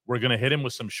 We're going to hit him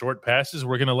with some short passes.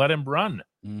 We're going to let him run.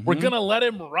 Mm-hmm. We're going to let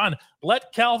him run.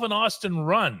 Let Calvin Austin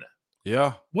run.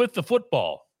 Yeah. With the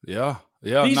football. Yeah.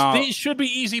 These should be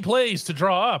easy plays to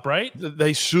draw up, right?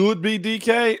 They should be,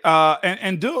 DK.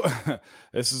 And do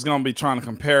this is going to be trying to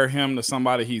compare him to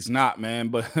somebody he's not, man.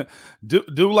 But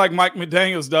do like Mike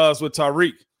McDaniels does with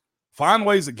Tyreek. Find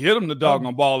ways to get him the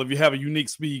doggone ball if you have a unique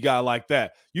speed guy like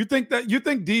that. You think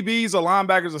DBs or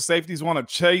linebackers or safeties want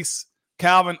to chase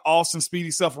Calvin Austin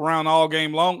speedy stuff around all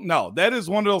game long? No, that is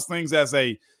one of those things as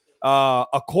a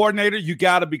coordinator you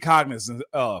got to be cognizant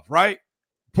of, right?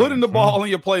 Putting the ball in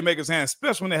your playmaker's hands,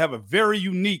 especially when they have a very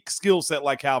unique skill set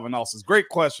like Calvin Austin's. Great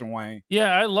question, Wayne.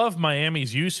 Yeah, I love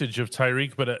Miami's usage of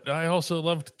Tyreek, but I also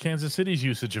loved Kansas City's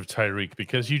usage of Tyreek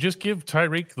because you just give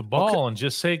Tyreek the ball and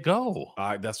just say go. All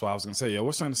right, that's what I was going to say. Yeah,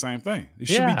 we're saying the same thing. You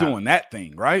should be doing that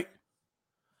thing, right?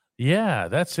 Yeah,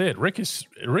 that's it. Rick is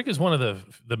one of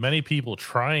the many people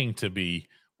trying to be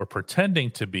or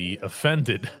pretending to be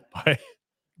offended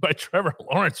by Trevor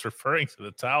Lawrence referring to the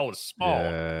towel as small.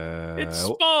 Yeah. It's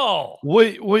small.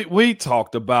 We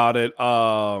talked about it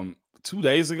 2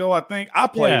 days ago, I think. I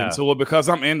played into it because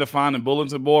I'm into finding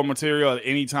bulletin board material at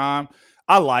any time.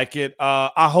 I like it.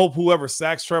 I hope whoever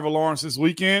sacks Trevor Lawrence this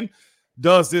weekend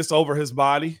does this over his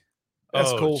body.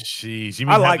 That's cool. Jeez,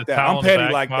 I like that. I'm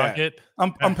petty like that.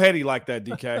 I'm petty like that,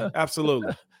 DK.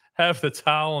 Absolutely. Have the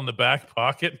towel in the back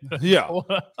pocket. Yeah.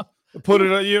 Put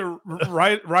it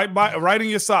right in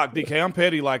your sock, DK. I'm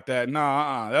petty like that.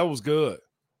 That was good.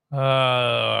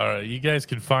 You guys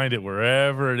can find it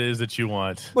wherever it is that you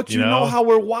want. But you know how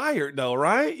we're wired, though,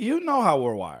 right? You know how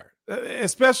we're wired,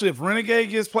 especially if Renegade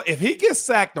gets played. If he gets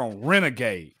sacked on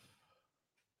Renegade,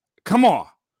 come on,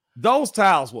 those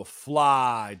towels will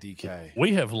fly, DK.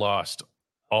 We have lost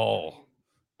all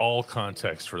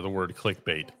context for the word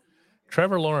clickbait.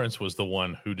 Trevor Lawrence was the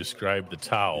one who described the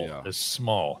towel as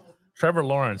small. Trevor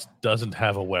Lawrence doesn't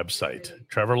have a website.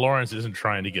 Trevor Lawrence isn't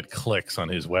trying to get clicks on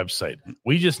his website.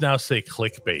 We just now say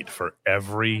clickbait for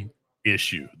every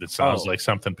issue that sounds like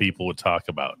something people would talk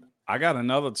about. I got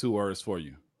another 2 words for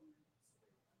you.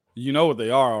 You know what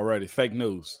they are already. Fake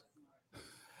news.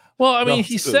 Well, I mean,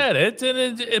 he said it,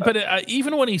 but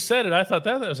even when he said it, I thought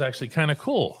that was actually kind of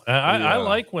cool. I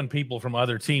like when people from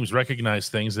other teams recognize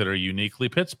things that are uniquely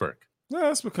Pittsburgh. Yeah,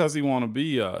 that's because he want to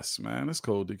be us, man. It's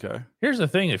cool, DK. Here's the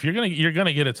thing: if you're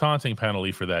gonna get a taunting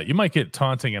penalty for that, you might get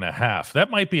taunting and a half. That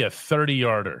might be a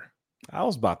 30-yarder. I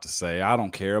was about to say I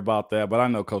don't care about that, but I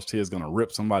know Coach T is gonna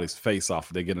rip somebody's face off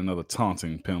if they get another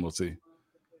taunting penalty.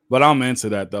 But I'm into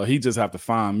that though. He just have to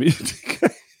find me.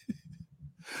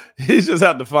 He just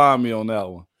have to find me on that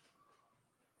one.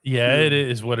 Yeah, it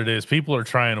is what it is. People are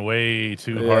trying way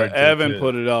too hard. Evan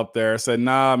put it up there. Said,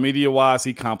 media-wise,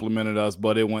 he complimented us,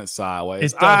 but it went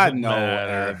sideways. It doesn't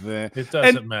matter. Evan. It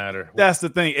doesn't matter. That's the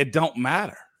thing. It don't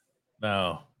matter.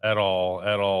 No, at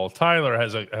all. Tyler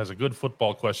has a good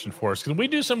football question for us. Can we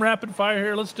do some rapid fire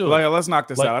here? Let's do it. Let's knock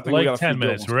this out. I think we got 10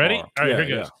 minutes. Ready? All right, here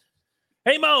goes.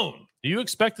 Hey, Moan. Do you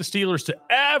expect the Steelers to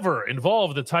ever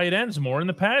involve the tight ends more in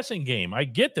the passing game? I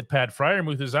get that Pat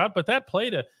Freiermuth is out, but that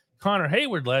play to Connor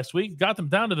Hayward last week got them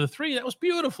down to the 3. That was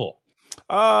beautiful.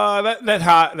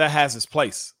 That has its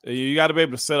place. You got to be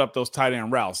able to set up those tight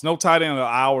end routes. No tight end of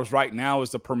ours right now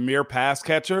is the premier pass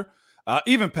catcher.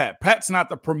 Even Pat's not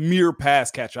the premier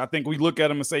pass catcher. I think we look at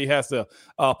him and say he has the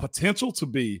potential to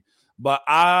be, but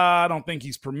I don't think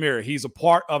he's premier. He's a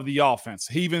part of the offense.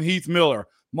 Even Heath Miller,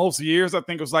 most years, I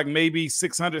think it was like maybe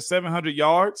 600, 700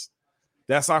 yards.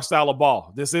 That's our style of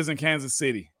ball. This isn't Kansas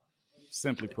City.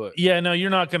 simply put. Yeah, no, you're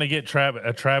not going to get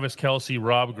a Travis Kelce,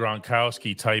 Rob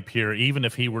Gronkowski type here, even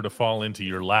if he were to fall into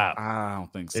your lap. I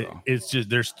don't think so. It's just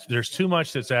there's too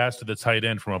much that's asked of the tight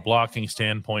end from a blocking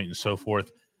standpoint and so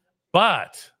forth.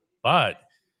 But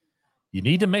you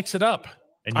need to mix it up,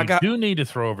 and you do need to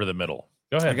throw over the middle.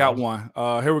 Go ahead. I got one.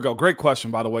 Here we go. Great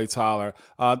question, by the way, Tyler.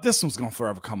 This one's going to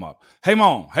forever come up. Hey,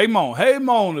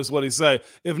 Mon is what he say.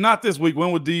 If not this week,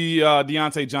 when would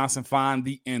Deontay Johnson find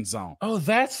the end zone? Oh,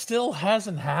 that still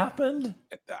hasn't happened?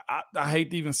 I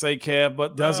hate to even say, Kev,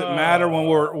 but does it matter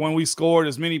when we scored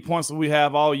as many points as we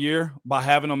have all year by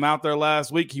having him out there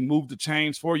last week? He moved the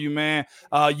chains for you, man.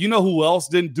 You know who else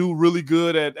didn't do really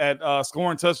good at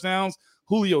scoring touchdowns?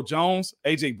 Julio Jones,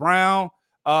 A.J. Brown.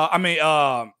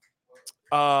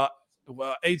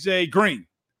 AJ Green.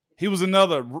 He was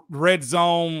another red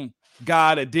zone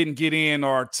guy that didn't get in,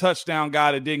 or a touchdown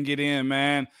guy that didn't get in,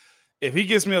 man. If he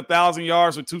gets me 1,000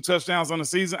 yards with 2 touchdowns on the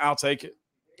season, I'll take it.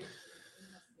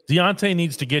 Deontay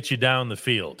needs to get you down the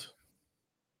field,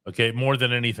 okay, more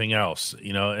than anything else,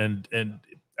 and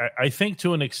I think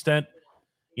to an extent,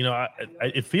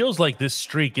 it feels like this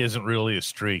streak isn't really a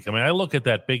streak. I mean, I look at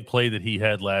that big play that he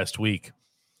had last week,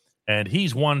 and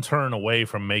he's one turn away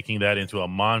from making that into a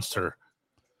monster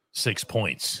 6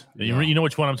 points. Yeah. You know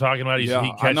which one I'm talking about? He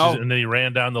catches it, and then he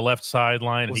ran down the left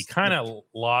sideline, and he kind of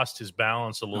lost his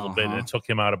balance a little bit, and it took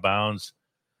him out of bounds.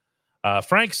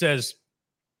 Frank says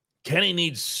Kenny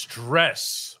needs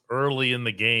stress early in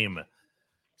the game.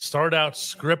 Start out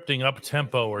scripting up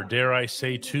tempo, or dare I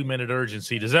say 2-minute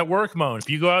urgency. Does that work, Moan? If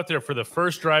you go out there for the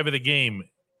first drive of the game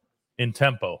in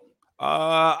tempo?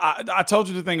 I told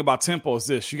you the thing about tempo is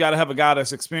this. You got to have a guy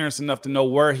that's experienced enough to know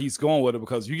where he's going with it,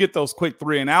 because you get those quick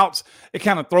 3 and outs, it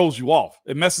kind of throws you off.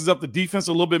 It messes up the defense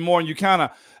a little bit more, and you kind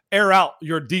of air out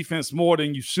your defense more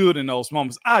than you should in those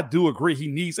moments. I do agree he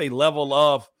needs a level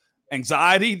of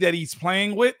anxiety that he's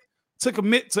playing with to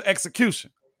commit to execution.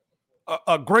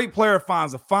 A great player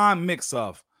finds a fine mix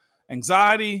of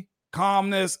anxiety,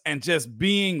 calmness, and just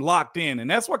being locked in. And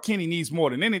that's what Kenny needs more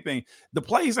than anything. The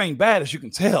plays ain't bad, as you can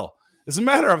tell. It's a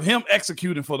matter of him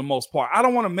executing for the most part. I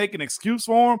don't want to make an excuse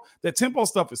for him. That tempo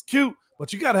stuff is cute,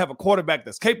 but you got to have a quarterback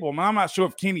that's capable. And I'm not sure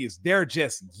if Kenny is there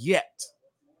just yet.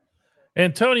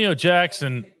 Antonio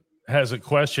Jackson has a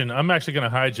question. I'm actually going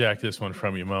to hijack this one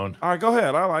from you, Moan. All right, go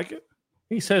ahead. I like it.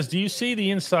 He says, do you see the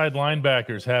inside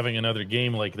linebackers having another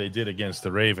game like they did against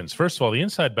the Ravens? First of all, the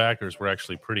inside backers were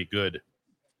actually pretty good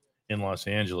in Los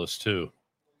Angeles, too.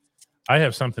 I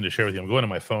have something to share with you. I'm going to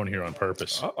my phone here on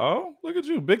purpose. Uh-oh. Look at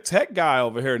you. Big tech guy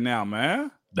over here now,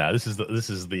 man. Nah, this is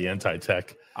the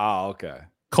anti-tech. Oh, okay.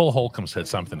 Cole Holcomb said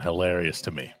something hilarious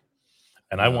to me,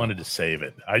 and I wanted to save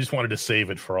it. I just wanted to save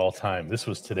it for all time. This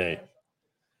was today.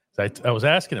 I was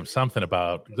asking him something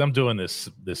about, because I'm doing this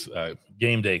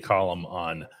game day column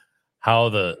on how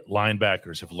the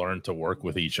linebackers have learned to work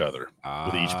with each other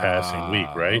with each passing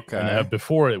week, right? Okay. And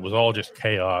before it was all just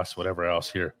chaos, whatever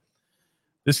else here.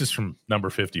 This is from number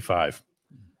 55.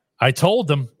 I told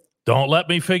them, don't let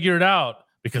me figure it out,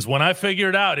 because when I figure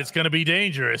it out, it's going to be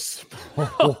dangerous.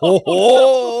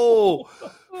 Oh,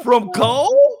 from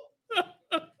Cole?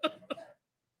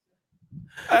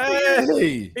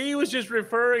 Hey. He was just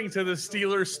referring to the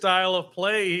Steelers style of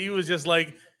play. He was just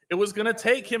like, it was going to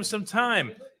take him some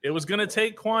time. It was going to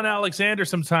take Quan Alexander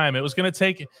some time. It was going to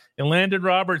take Landon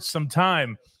Roberts some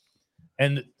time.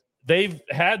 And they've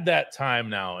had that time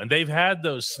now, and they've had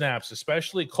those snaps,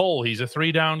 especially Cole. He's a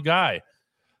 3-down guy,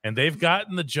 and they've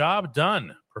gotten the job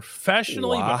done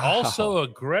professionally, but also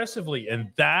aggressively.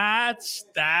 And that's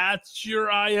your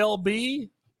ILB.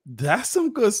 That's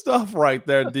some good stuff right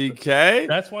there, DK.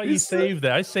 That's why you save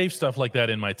that. I save stuff like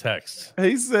that in my texts.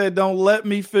 He said, don't let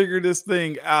me figure this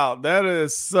thing out. That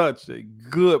is such a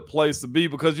good place to be,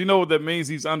 because you know what that means?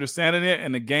 He's understanding it,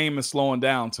 and the game is slowing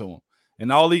down to him.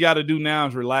 And all he got to do now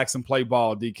is relax and play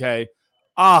ball, DK.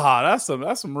 That's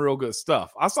some real good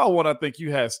stuff. I saw one I think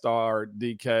you had starred,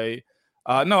 DK.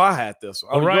 No, I had this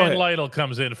one. Well, Ryan Lytle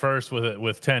comes in first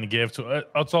with 10 gifts.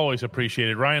 It's always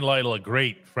appreciated. Ryan Lytle, a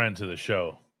great friend to the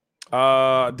show.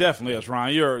 Definitely is,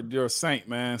 Ryan. You're a saint,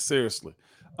 man. Seriously.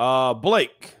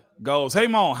 Blake goes, hey,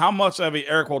 Mon, how much of a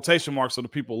air quotation marks so the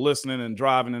people listening and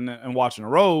driving and watching the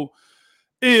road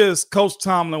is Coach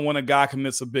Tomlin when a guy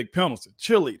commits a big penalty?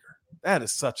 Cheerleader. That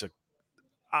is such a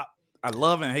I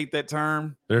love and hate that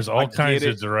term. There's all kinds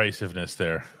of derisiveness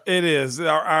there. It is.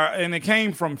 And it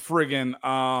came from friggin'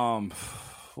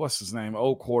 what's his name?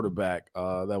 Old quarterback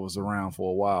that was around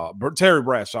for a while. Terry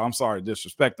Bradshaw. I'm sorry to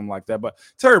disrespect him like that, but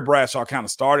Terry Bradshaw kind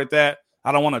of started that.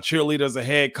 I don't want a cheerleader as a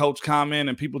head coach comment,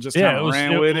 and people just kind of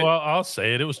ran with it. Well, I'll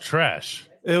say it. It was trash.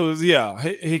 It was, yeah.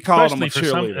 He called him a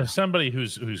cheerleader. Somebody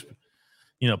who's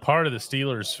part of the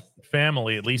Steelers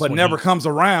family, at least, but never comes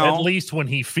around. At least when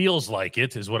he feels like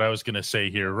it, is what I was going to say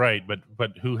here, right?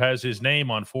 But who has his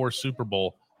name on 4 Super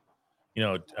Bowl,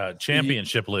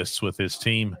 championship lists with his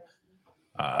team?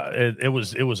 It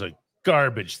was a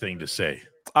garbage thing to say.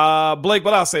 Blake,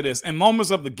 but I'll say this. In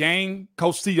moments of the game,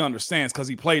 Coach T understands because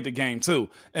he played the game too.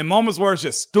 In moments where it's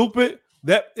just stupid,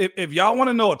 that if y'all want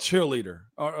to know a cheerleader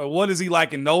or what is he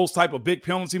like in those type of big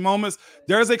penalty moments,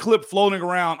 there's a clip floating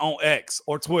around on X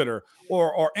or Twitter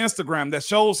or Instagram that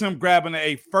shows him grabbing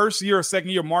a first-year or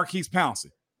second-year Marquise Pouncey.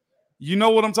 You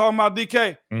know what I'm talking about,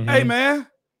 DK? Mm-hmm. Hey, man.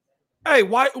 Hey,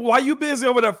 why you busy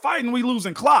over there fighting? We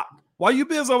losing clock. Why you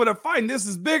busy over there fighting? This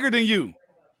is bigger than you.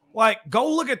 Like, go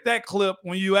look at that clip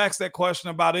when you ask that question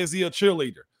about is he a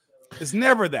cheerleader? It's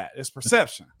never that. It's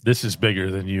perception. This is bigger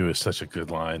than you is such a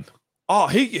good line. Oh,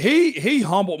 he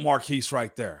humbled Marquise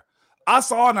right there. I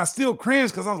saw it and I still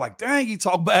cringed because I was like, dang, he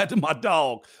talked bad to my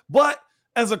dog. But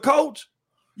as a coach,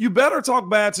 you better talk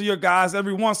bad to your guys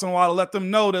every once in a while to let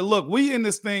them know that, look, we in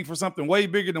this thing for something way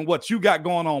bigger than what you got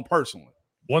going on personally.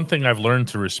 One thing I've learned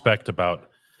to respect about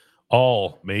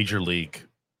all major league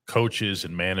coaches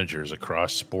and managers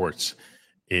across sports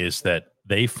is that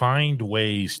they find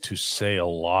ways to say a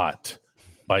lot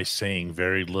by saying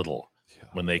very little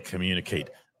when they communicate.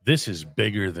 This is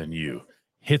bigger than you.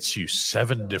 Hits you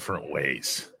 7 different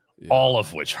ways, all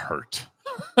of which hurt.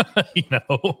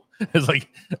 It's like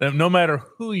no matter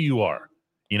who you are,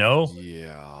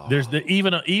 there's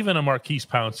even a Marquise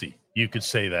Pouncey. You could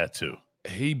say that too.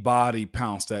 He body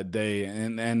pounced that day,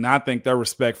 and I think their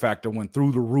respect factor went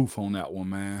through the roof on that one,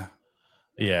 man.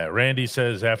 Yeah, Randy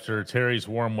says after Terry's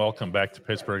warm welcome back to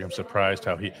Pittsburgh, I'm surprised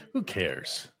who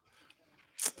cares?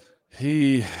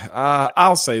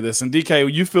 I'll say this, and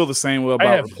DK, you feel the same way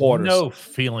about reporters. I have no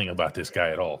feeling about this guy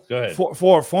at all. Go ahead.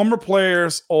 For former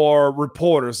players or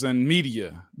reporters and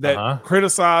media that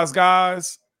criticize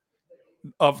guys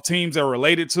of teams they're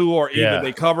related to or either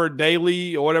they cover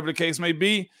daily or whatever the case may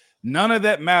be, none of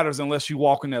that matters unless you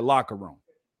walk in that locker room.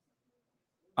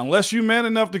 Unless you're man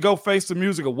enough to go face the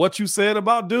music of what you said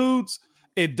about dudes,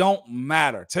 it don't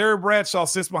matter. Terry Bradshaw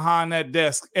sits behind that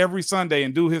desk every Sunday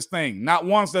and do his thing. Not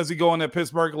once does he go in that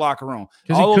Pittsburgh locker room.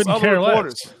 All those other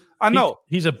reporters. Less. I know.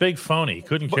 He's a big phony. He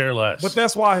couldn't care less. But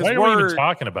that's why his word are we even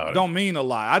talking about don't mean a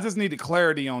lot. I just needed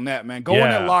clarity on that, man. Go in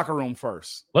that locker room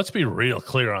first. Let's be real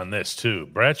clear on this, too.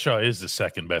 Bradshaw is the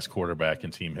second best quarterback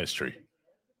in team history.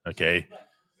 Okay?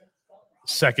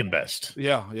 Second best.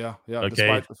 Yeah. Okay.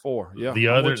 Despite the 4. Yeah.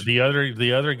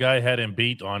 The other guy had him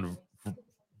beat on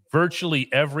virtually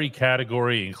every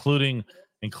category, including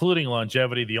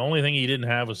longevity. The only thing he didn't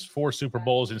have was 4 Super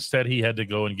Bowls. Instead, he had to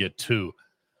go and get 2.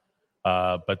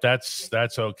 But that's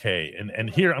okay. And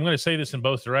here, I'm going to say this in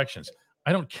both directions.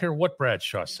 I don't care what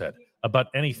Bradshaw said about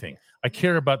anything. I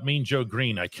care about Mean Joe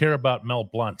Green. I care about Mel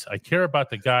Blount. I care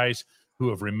about the guys who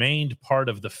have remained part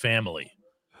of the family.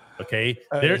 Okay?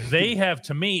 They have,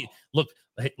 to me, look,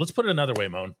 hey, let's put it another way,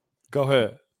 Moan. Go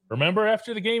ahead. Remember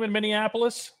after the game in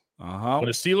Minneapolis? When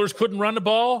the Steelers couldn't run the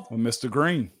ball? Well, Mr.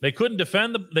 Green. They couldn't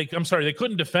defend they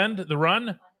couldn't defend the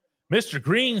run. Mr.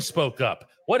 Green spoke up.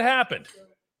 What happened?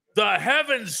 The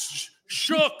heavens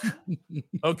shook.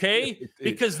 Okay?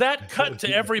 Because that cut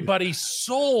to everybody's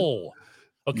soul.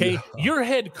 Okay? Yeah. Your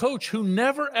head coach, who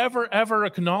never, ever, ever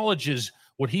acknowledges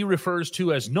what he refers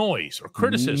to as noise or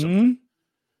criticism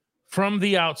from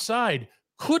the outside,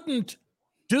 couldn't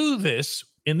do this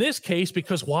in this case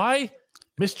because why?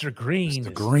 Mr.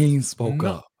 Green spoke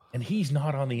up. And he's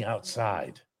not on the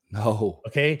outside. No.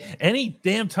 Okay? Any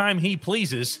damn time he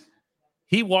pleases,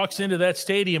 he walks into that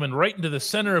stadium and right into the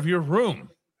center of your room.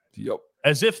 Yep.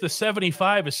 As if the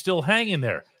 75 is still hanging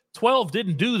there. 12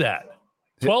 didn't do that.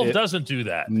 12 doesn't do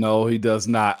that. No, he does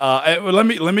not. Let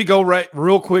me go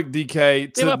real quick,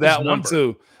 DK, to that one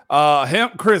too.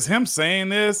 Him saying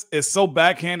this is so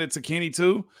backhanded to Kenny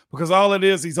too, because all it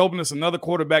is, he's hoping it's another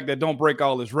quarterback that don't break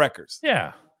all his records.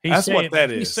 Yeah. That's what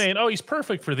that is. He's saying, oh, he's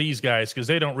perfect for these guys because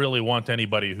they don't really want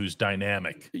anybody who's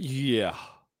dynamic. Yeah.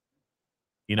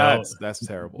 That's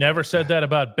terrible. Never said that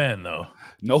about Ben, though.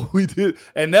 No, we did.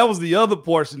 And that was the other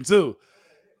portion too.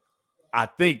 I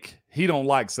think he don't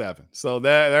like 7. So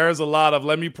there's a lot of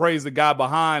let me praise the guy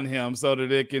behind him so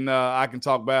that it can I can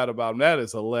talk bad about him. That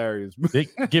is hilarious.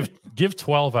 Give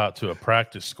 12 out to a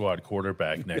practice squad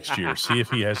quarterback next year. See if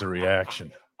he has a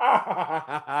reaction.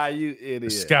 You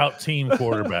idiot. Scout team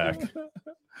quarterback.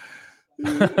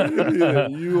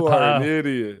 You are an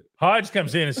idiot. Hodge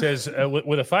comes in and says,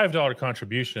 with a $5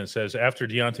 contribution, and says, after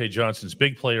Deontay Johnson's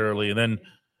big play early, and then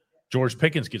George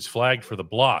Pickens gets flagged for the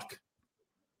block.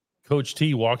 Coach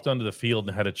T walked onto the field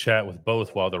and had a chat with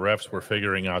both while the refs were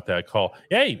figuring out that call.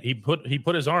 Hey, he put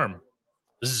his arm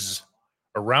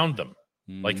around them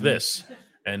like this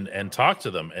and talked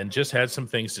to them and just had some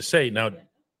things to say. Now,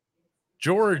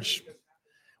 George,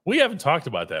 we haven't talked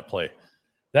about that play.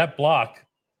 That block,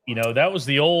 that was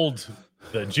the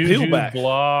Juju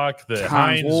block, the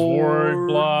Hines Ward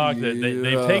block that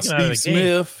they've taken out of the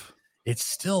Smith. game. It's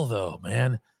still, though,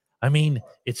 man. I mean,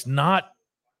 it's not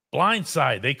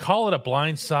blindside. They call it a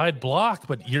blindside block,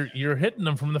 but you're hitting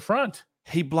them from the front.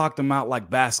 He blocked them out like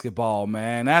basketball,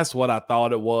 man. That's what I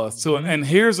thought it was too. And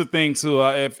here's the thing too: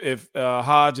 if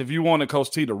Hodge, if you wanted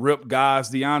Coach T to rip guys,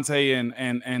 Deontay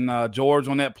and George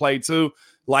on that play too,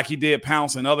 like he did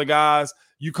Pounce and other guys,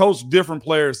 you coach different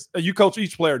players. You coach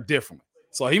each player differently.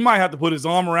 So he might have to put his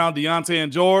arm around Deontay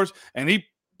and George, and he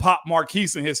popped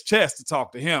Marquise in his chest to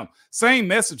talk to him. Same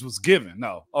message was given,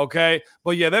 though, okay?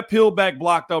 But, yeah, that peel back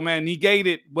block, though, man,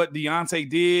 negated what Deontay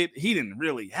did. He didn't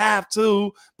really have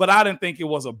to, but I didn't think it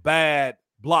was a bad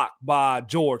block by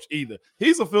George either.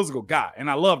 He's a physical guy,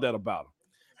 and I love that about him.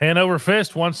 Hand over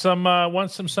fist. Want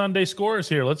some Sunday scores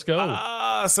here. Let's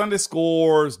go. Sunday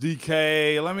scores,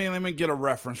 DK. Let me get a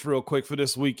reference real quick for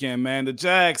this weekend, man. The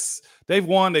Jags, they've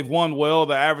won well.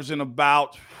 They're averaging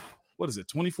about – what is it,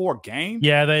 24 games?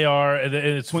 Yeah, they are.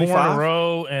 It's 25? 4 in a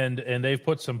row, and they've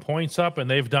put some points up, and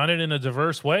they've done it in a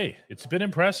diverse way. It's been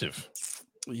impressive.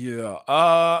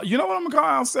 Yeah. You know what I'm going to call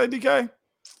out and say, DK?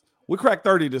 We cracked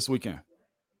 30 this weekend.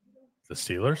 The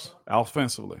Steelers?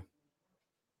 Offensively.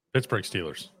 Pittsburgh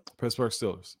Steelers.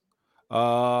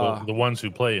 The ones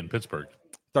who play in Pittsburgh.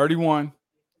 31-17.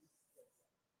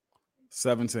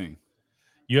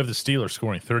 You have the Steelers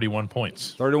scoring 31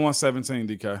 points. 31-17,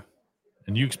 DK.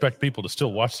 And you expect people to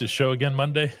still watch this show again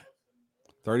Monday?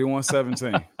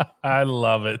 31-17. I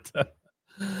love it.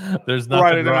 There's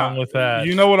nothing wrong with that.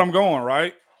 You know what I'm going,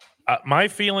 right? My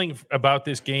feeling about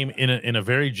this game in a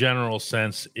very general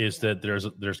sense is that there's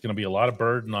going to be a lot of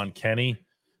burden on Kenny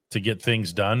to get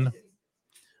things done.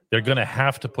 They're going to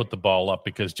have to put the ball up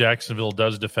because Jacksonville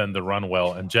does defend the run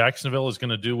well. And Jacksonville is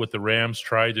going to do what the Rams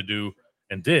tried to do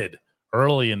and did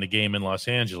early in the game in Los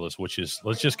Angeles, which is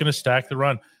let's just going to stack the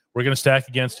run. We're going to stack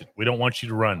against it. We don't want you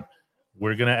to run.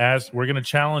 We're going to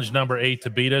challenge number 8 to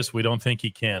beat us. We don't think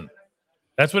he can.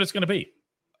 That's what it's going to be.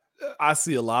 I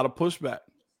see a lot of pushback.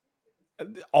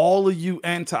 All of you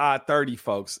anti-30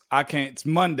 folks, I can't. It's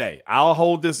Monday. I'll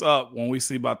hold this up when we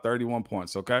see about 31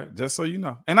 points, okay? Just so you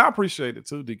know. And I appreciate it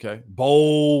too, DK.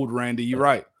 Bold, Randy. You're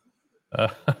right.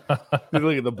 Look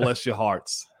at the bless your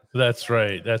hearts. That's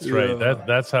right. That's right.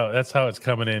 That's how it's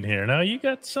coming in here. Now you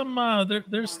got some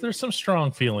there's some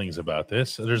strong feelings about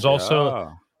this. There's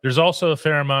also a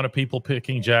fair amount of people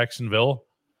picking Jacksonville.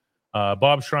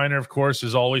 Bob Schreiner, of course,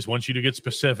 as always, wants you to get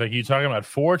specific. You're talking about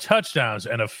 4 touchdowns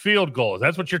and a field goal.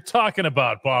 That's what you're talking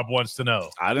about, Bob wants to know.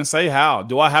 I didn't say how.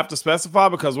 Do I have to specify?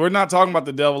 Because we're not talking about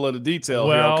the devil of the detail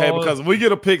here, okay? Because if we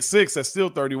get a pick 6, that's still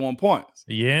 31 points.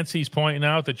 Yancey's pointing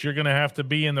out that you're going to have to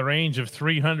be in the range of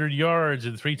 300 yards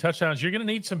and 3 touchdowns. You're going to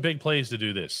need some big plays to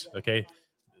do this, okay?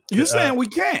 You're saying we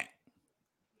can't.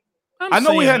 I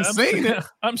know we hadn't seen it.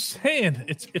 I'm saying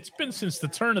it's been since the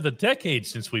turn of the decade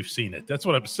since we've seen it. That's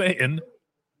what I'm saying.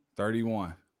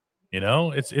 31.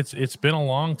 It's been a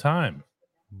long time.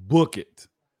 Book it.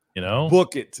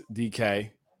 Book it, DK.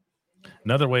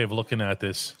 Another way of looking at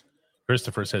this,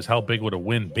 Christopher says, how big would a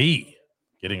win be?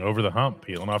 Getting over the hump,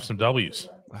 peeling off some W's.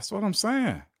 That's what I'm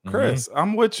saying. Chris,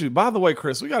 I'm with you. By the way,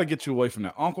 Chris, we got to get you away from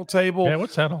that uncle table. Yeah,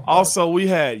 what's that all about? Also, we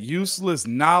had useless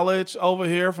knowledge over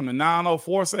here from the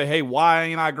 904 say, hey, why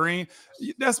ain't I green?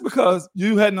 That's because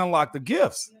you hadn't unlocked the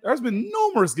gifts. There's been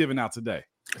numerous given out today.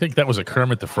 I think that was a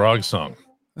Kermit the Frog song.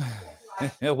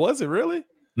 Was it really?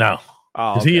 No.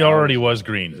 Because he already was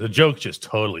green. The joke just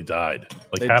totally died.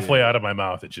 Like halfway out of my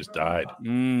mouth, it just died.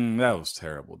 That was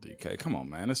terrible, DK. Come on,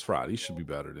 man. It's Friday. You should be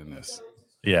better than this.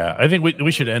 Yeah, I think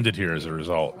we should end it here as a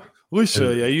result. We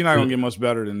should, yeah. You're not going to get much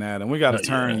better than that. And we got to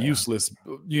turn useless,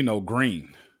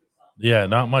 green. Yeah,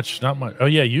 not much. Oh,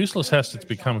 yeah, useless has to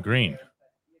become green.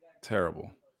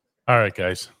 Terrible. All right,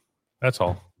 guys. That's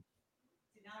all.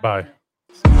 Bye.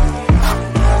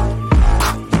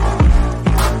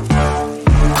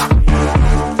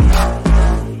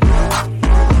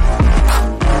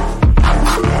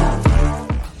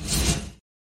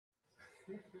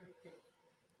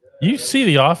 You see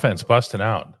the offense busting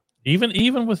out,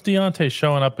 even with Deontay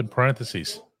showing up in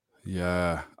parentheses.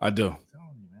 Yeah, I do.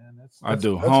 I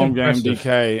do. Home impressive. Game,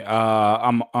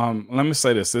 DK. Let me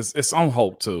say this: it's on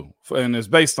hope too, and it's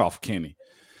based off Kenny.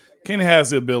 Kenny has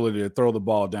the ability to throw the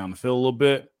ball down the field a little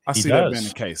bit. I see that being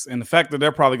the case, and the fact that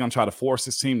they're probably going to try to force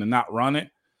his team to not run it.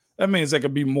 that means there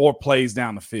could be more plays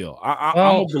down the field.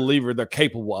 I'm a believer they're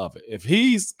capable of it. If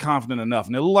he's confident enough,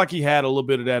 and it looked like he had a little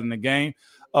bit of that in the game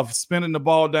of spinning the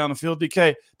ball down the field,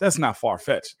 DK, that's not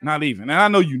far-fetched, not even. And I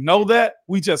know you know that.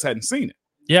 We just hadn't seen it.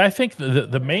 Yeah, I think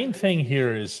the main thing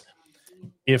here is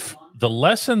if the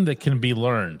lesson that can be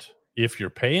learned, if you're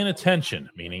paying attention,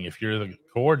 meaning if you're the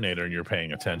coordinator and you're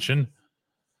paying attention,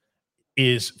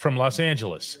 is from Los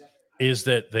Angeles, is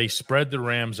that they spread the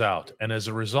Rams out. And as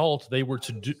a result, they were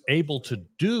able to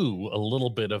do a little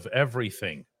bit of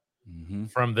everything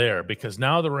from there, because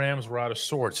now the Rams were out of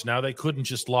sorts. Now they couldn't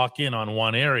just lock in on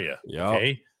one area. Yep.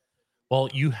 Okay. Well,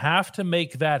 you have to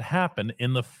make that happen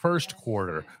in the first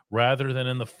quarter rather than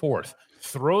in the fourth.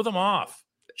 Throw them off.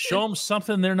 Show them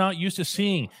something they're not used to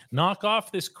seeing. Knock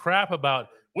off this crap about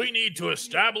we need to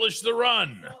establish the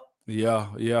run.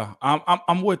 Yeah.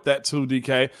 I'm with that too,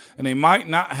 DK. And they might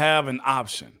not have an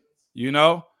option,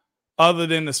 other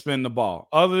than to spin the ball,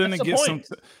 other than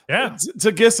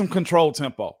to get some control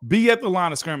tempo. Be at the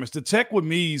line of scrimmage. To check with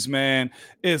me's, man,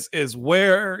 is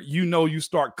where you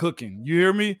start cooking. You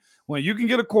hear me? When you can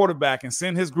get a quarterback and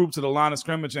send his group to the line of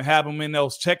scrimmage and have them in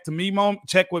those check with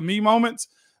me moments,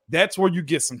 that's where you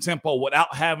get some tempo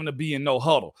without having to be in no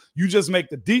huddle. You just make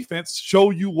the defense show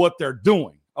you what they're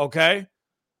doing. Okay.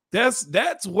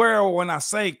 That's where, when I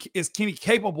say, is Kenny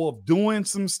capable of doing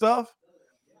some stuff?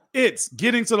 It's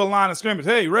getting to the line of scrimmage.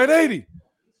 Hey, red 80,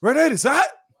 hot.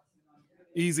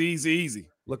 Easy.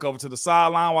 Look over to the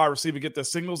sideline, wide receiver, get their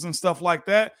signals and stuff like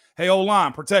that. Hey,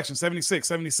 O-line, protection,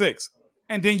 76.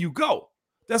 And then you go.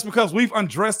 That's because we've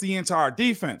undressed the entire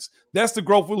defense. That's the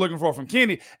growth we're looking for from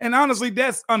Kenny. And honestly,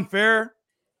 that's unfair.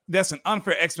 That's an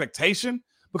unfair expectation,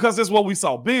 because that's what we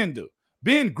saw Ben do.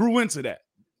 Ben grew into that.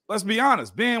 Let's be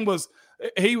honest. Ben was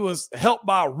helped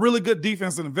by a really good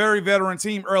defense and a very veteran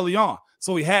team early on.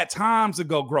 So he had time to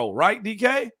go grow, right,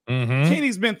 DK? Mm-hmm.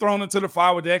 Kenny's been thrown into the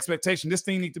fire with the expectation this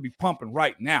thing needs to be pumping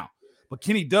right now. But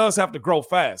Kenny does have to grow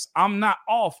fast. I'm not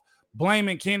off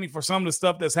blaming Kenny for some of the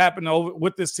stuff that's happened over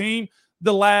with this team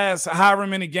the last however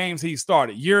many games he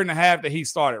started, year and a half that he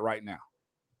started right now.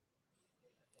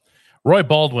 Roy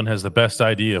Baldwin has the best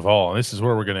idea of all, and this is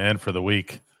where we're going to end for the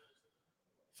week.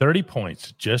 30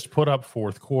 points just put up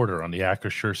fourth quarter on the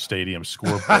Acrisure Stadium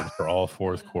scoreboard for all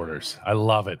fourth quarters. I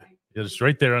love it. It's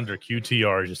right there under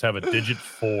QTR. Just have a digit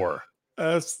 4.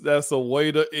 That's a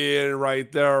way to end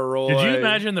right there, Roy. Did you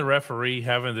imagine the referee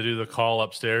having to do the call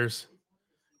upstairs?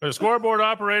 The scoreboard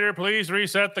operator, please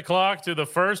reset the clock to the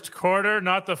first quarter,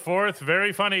 not the fourth.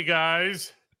 Very funny,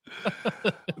 guys.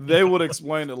 They would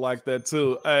explain it like that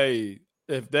too. Hey,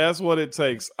 if that's what it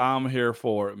takes, I'm here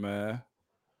for it, man.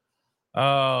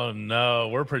 Oh, no.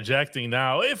 We're projecting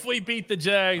now. If we beat the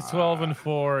Jags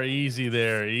 12-4, easy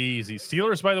there, easy.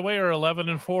 Steelers, by the way, are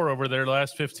 11-4 over their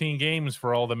last 15 games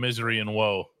for all the misery and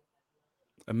woe.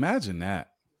 Imagine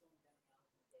that.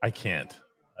 I can't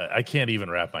even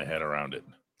wrap my head around it.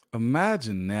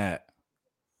 Imagine that.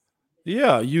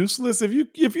 Yeah, useless. If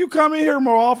you come in here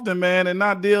more often, man, and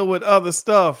not deal with other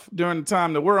stuff during the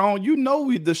time that we're on,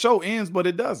 the show ends, but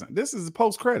it doesn't. This is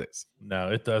post credits.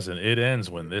 No, it doesn't. It ends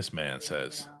when this man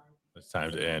says it's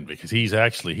time to end, because he's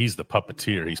the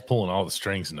puppeteer. He's pulling all the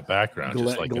strings in the background,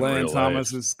 just like Glenn in real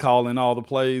Thomas life. is calling all the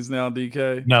plays now,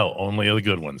 DK. No, only the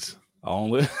good ones.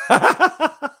 Only.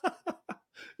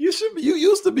 You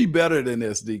used to be better than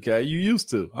this, DK. You used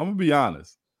to. I'm gonna be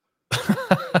honest.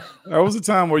 There was a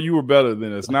time where you were better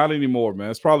than this. Not anymore, man.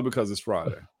 It's probably because it's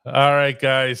Friday. All right,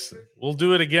 guys. We'll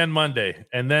do it again Monday.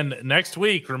 And then next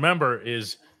week, remember,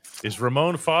 is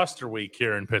Ramon Foster week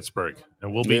here in Pittsburgh.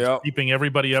 And we'll be keeping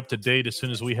everybody up to date as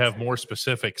soon as we have more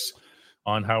specifics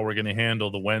on how we're going to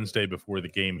handle the Wednesday before the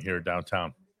game here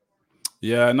downtown.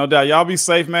 Yeah, no doubt. Y'all be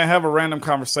safe, man. Have a random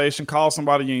conversation. Call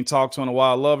somebody you ain't talked to in a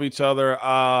while. Love each other.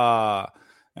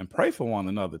 And pray for one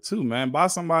another too, man. Buy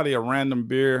somebody a random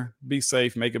beer. Be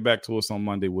safe. Make it back to us on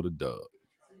Monday with a dub.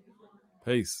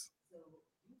 Peace.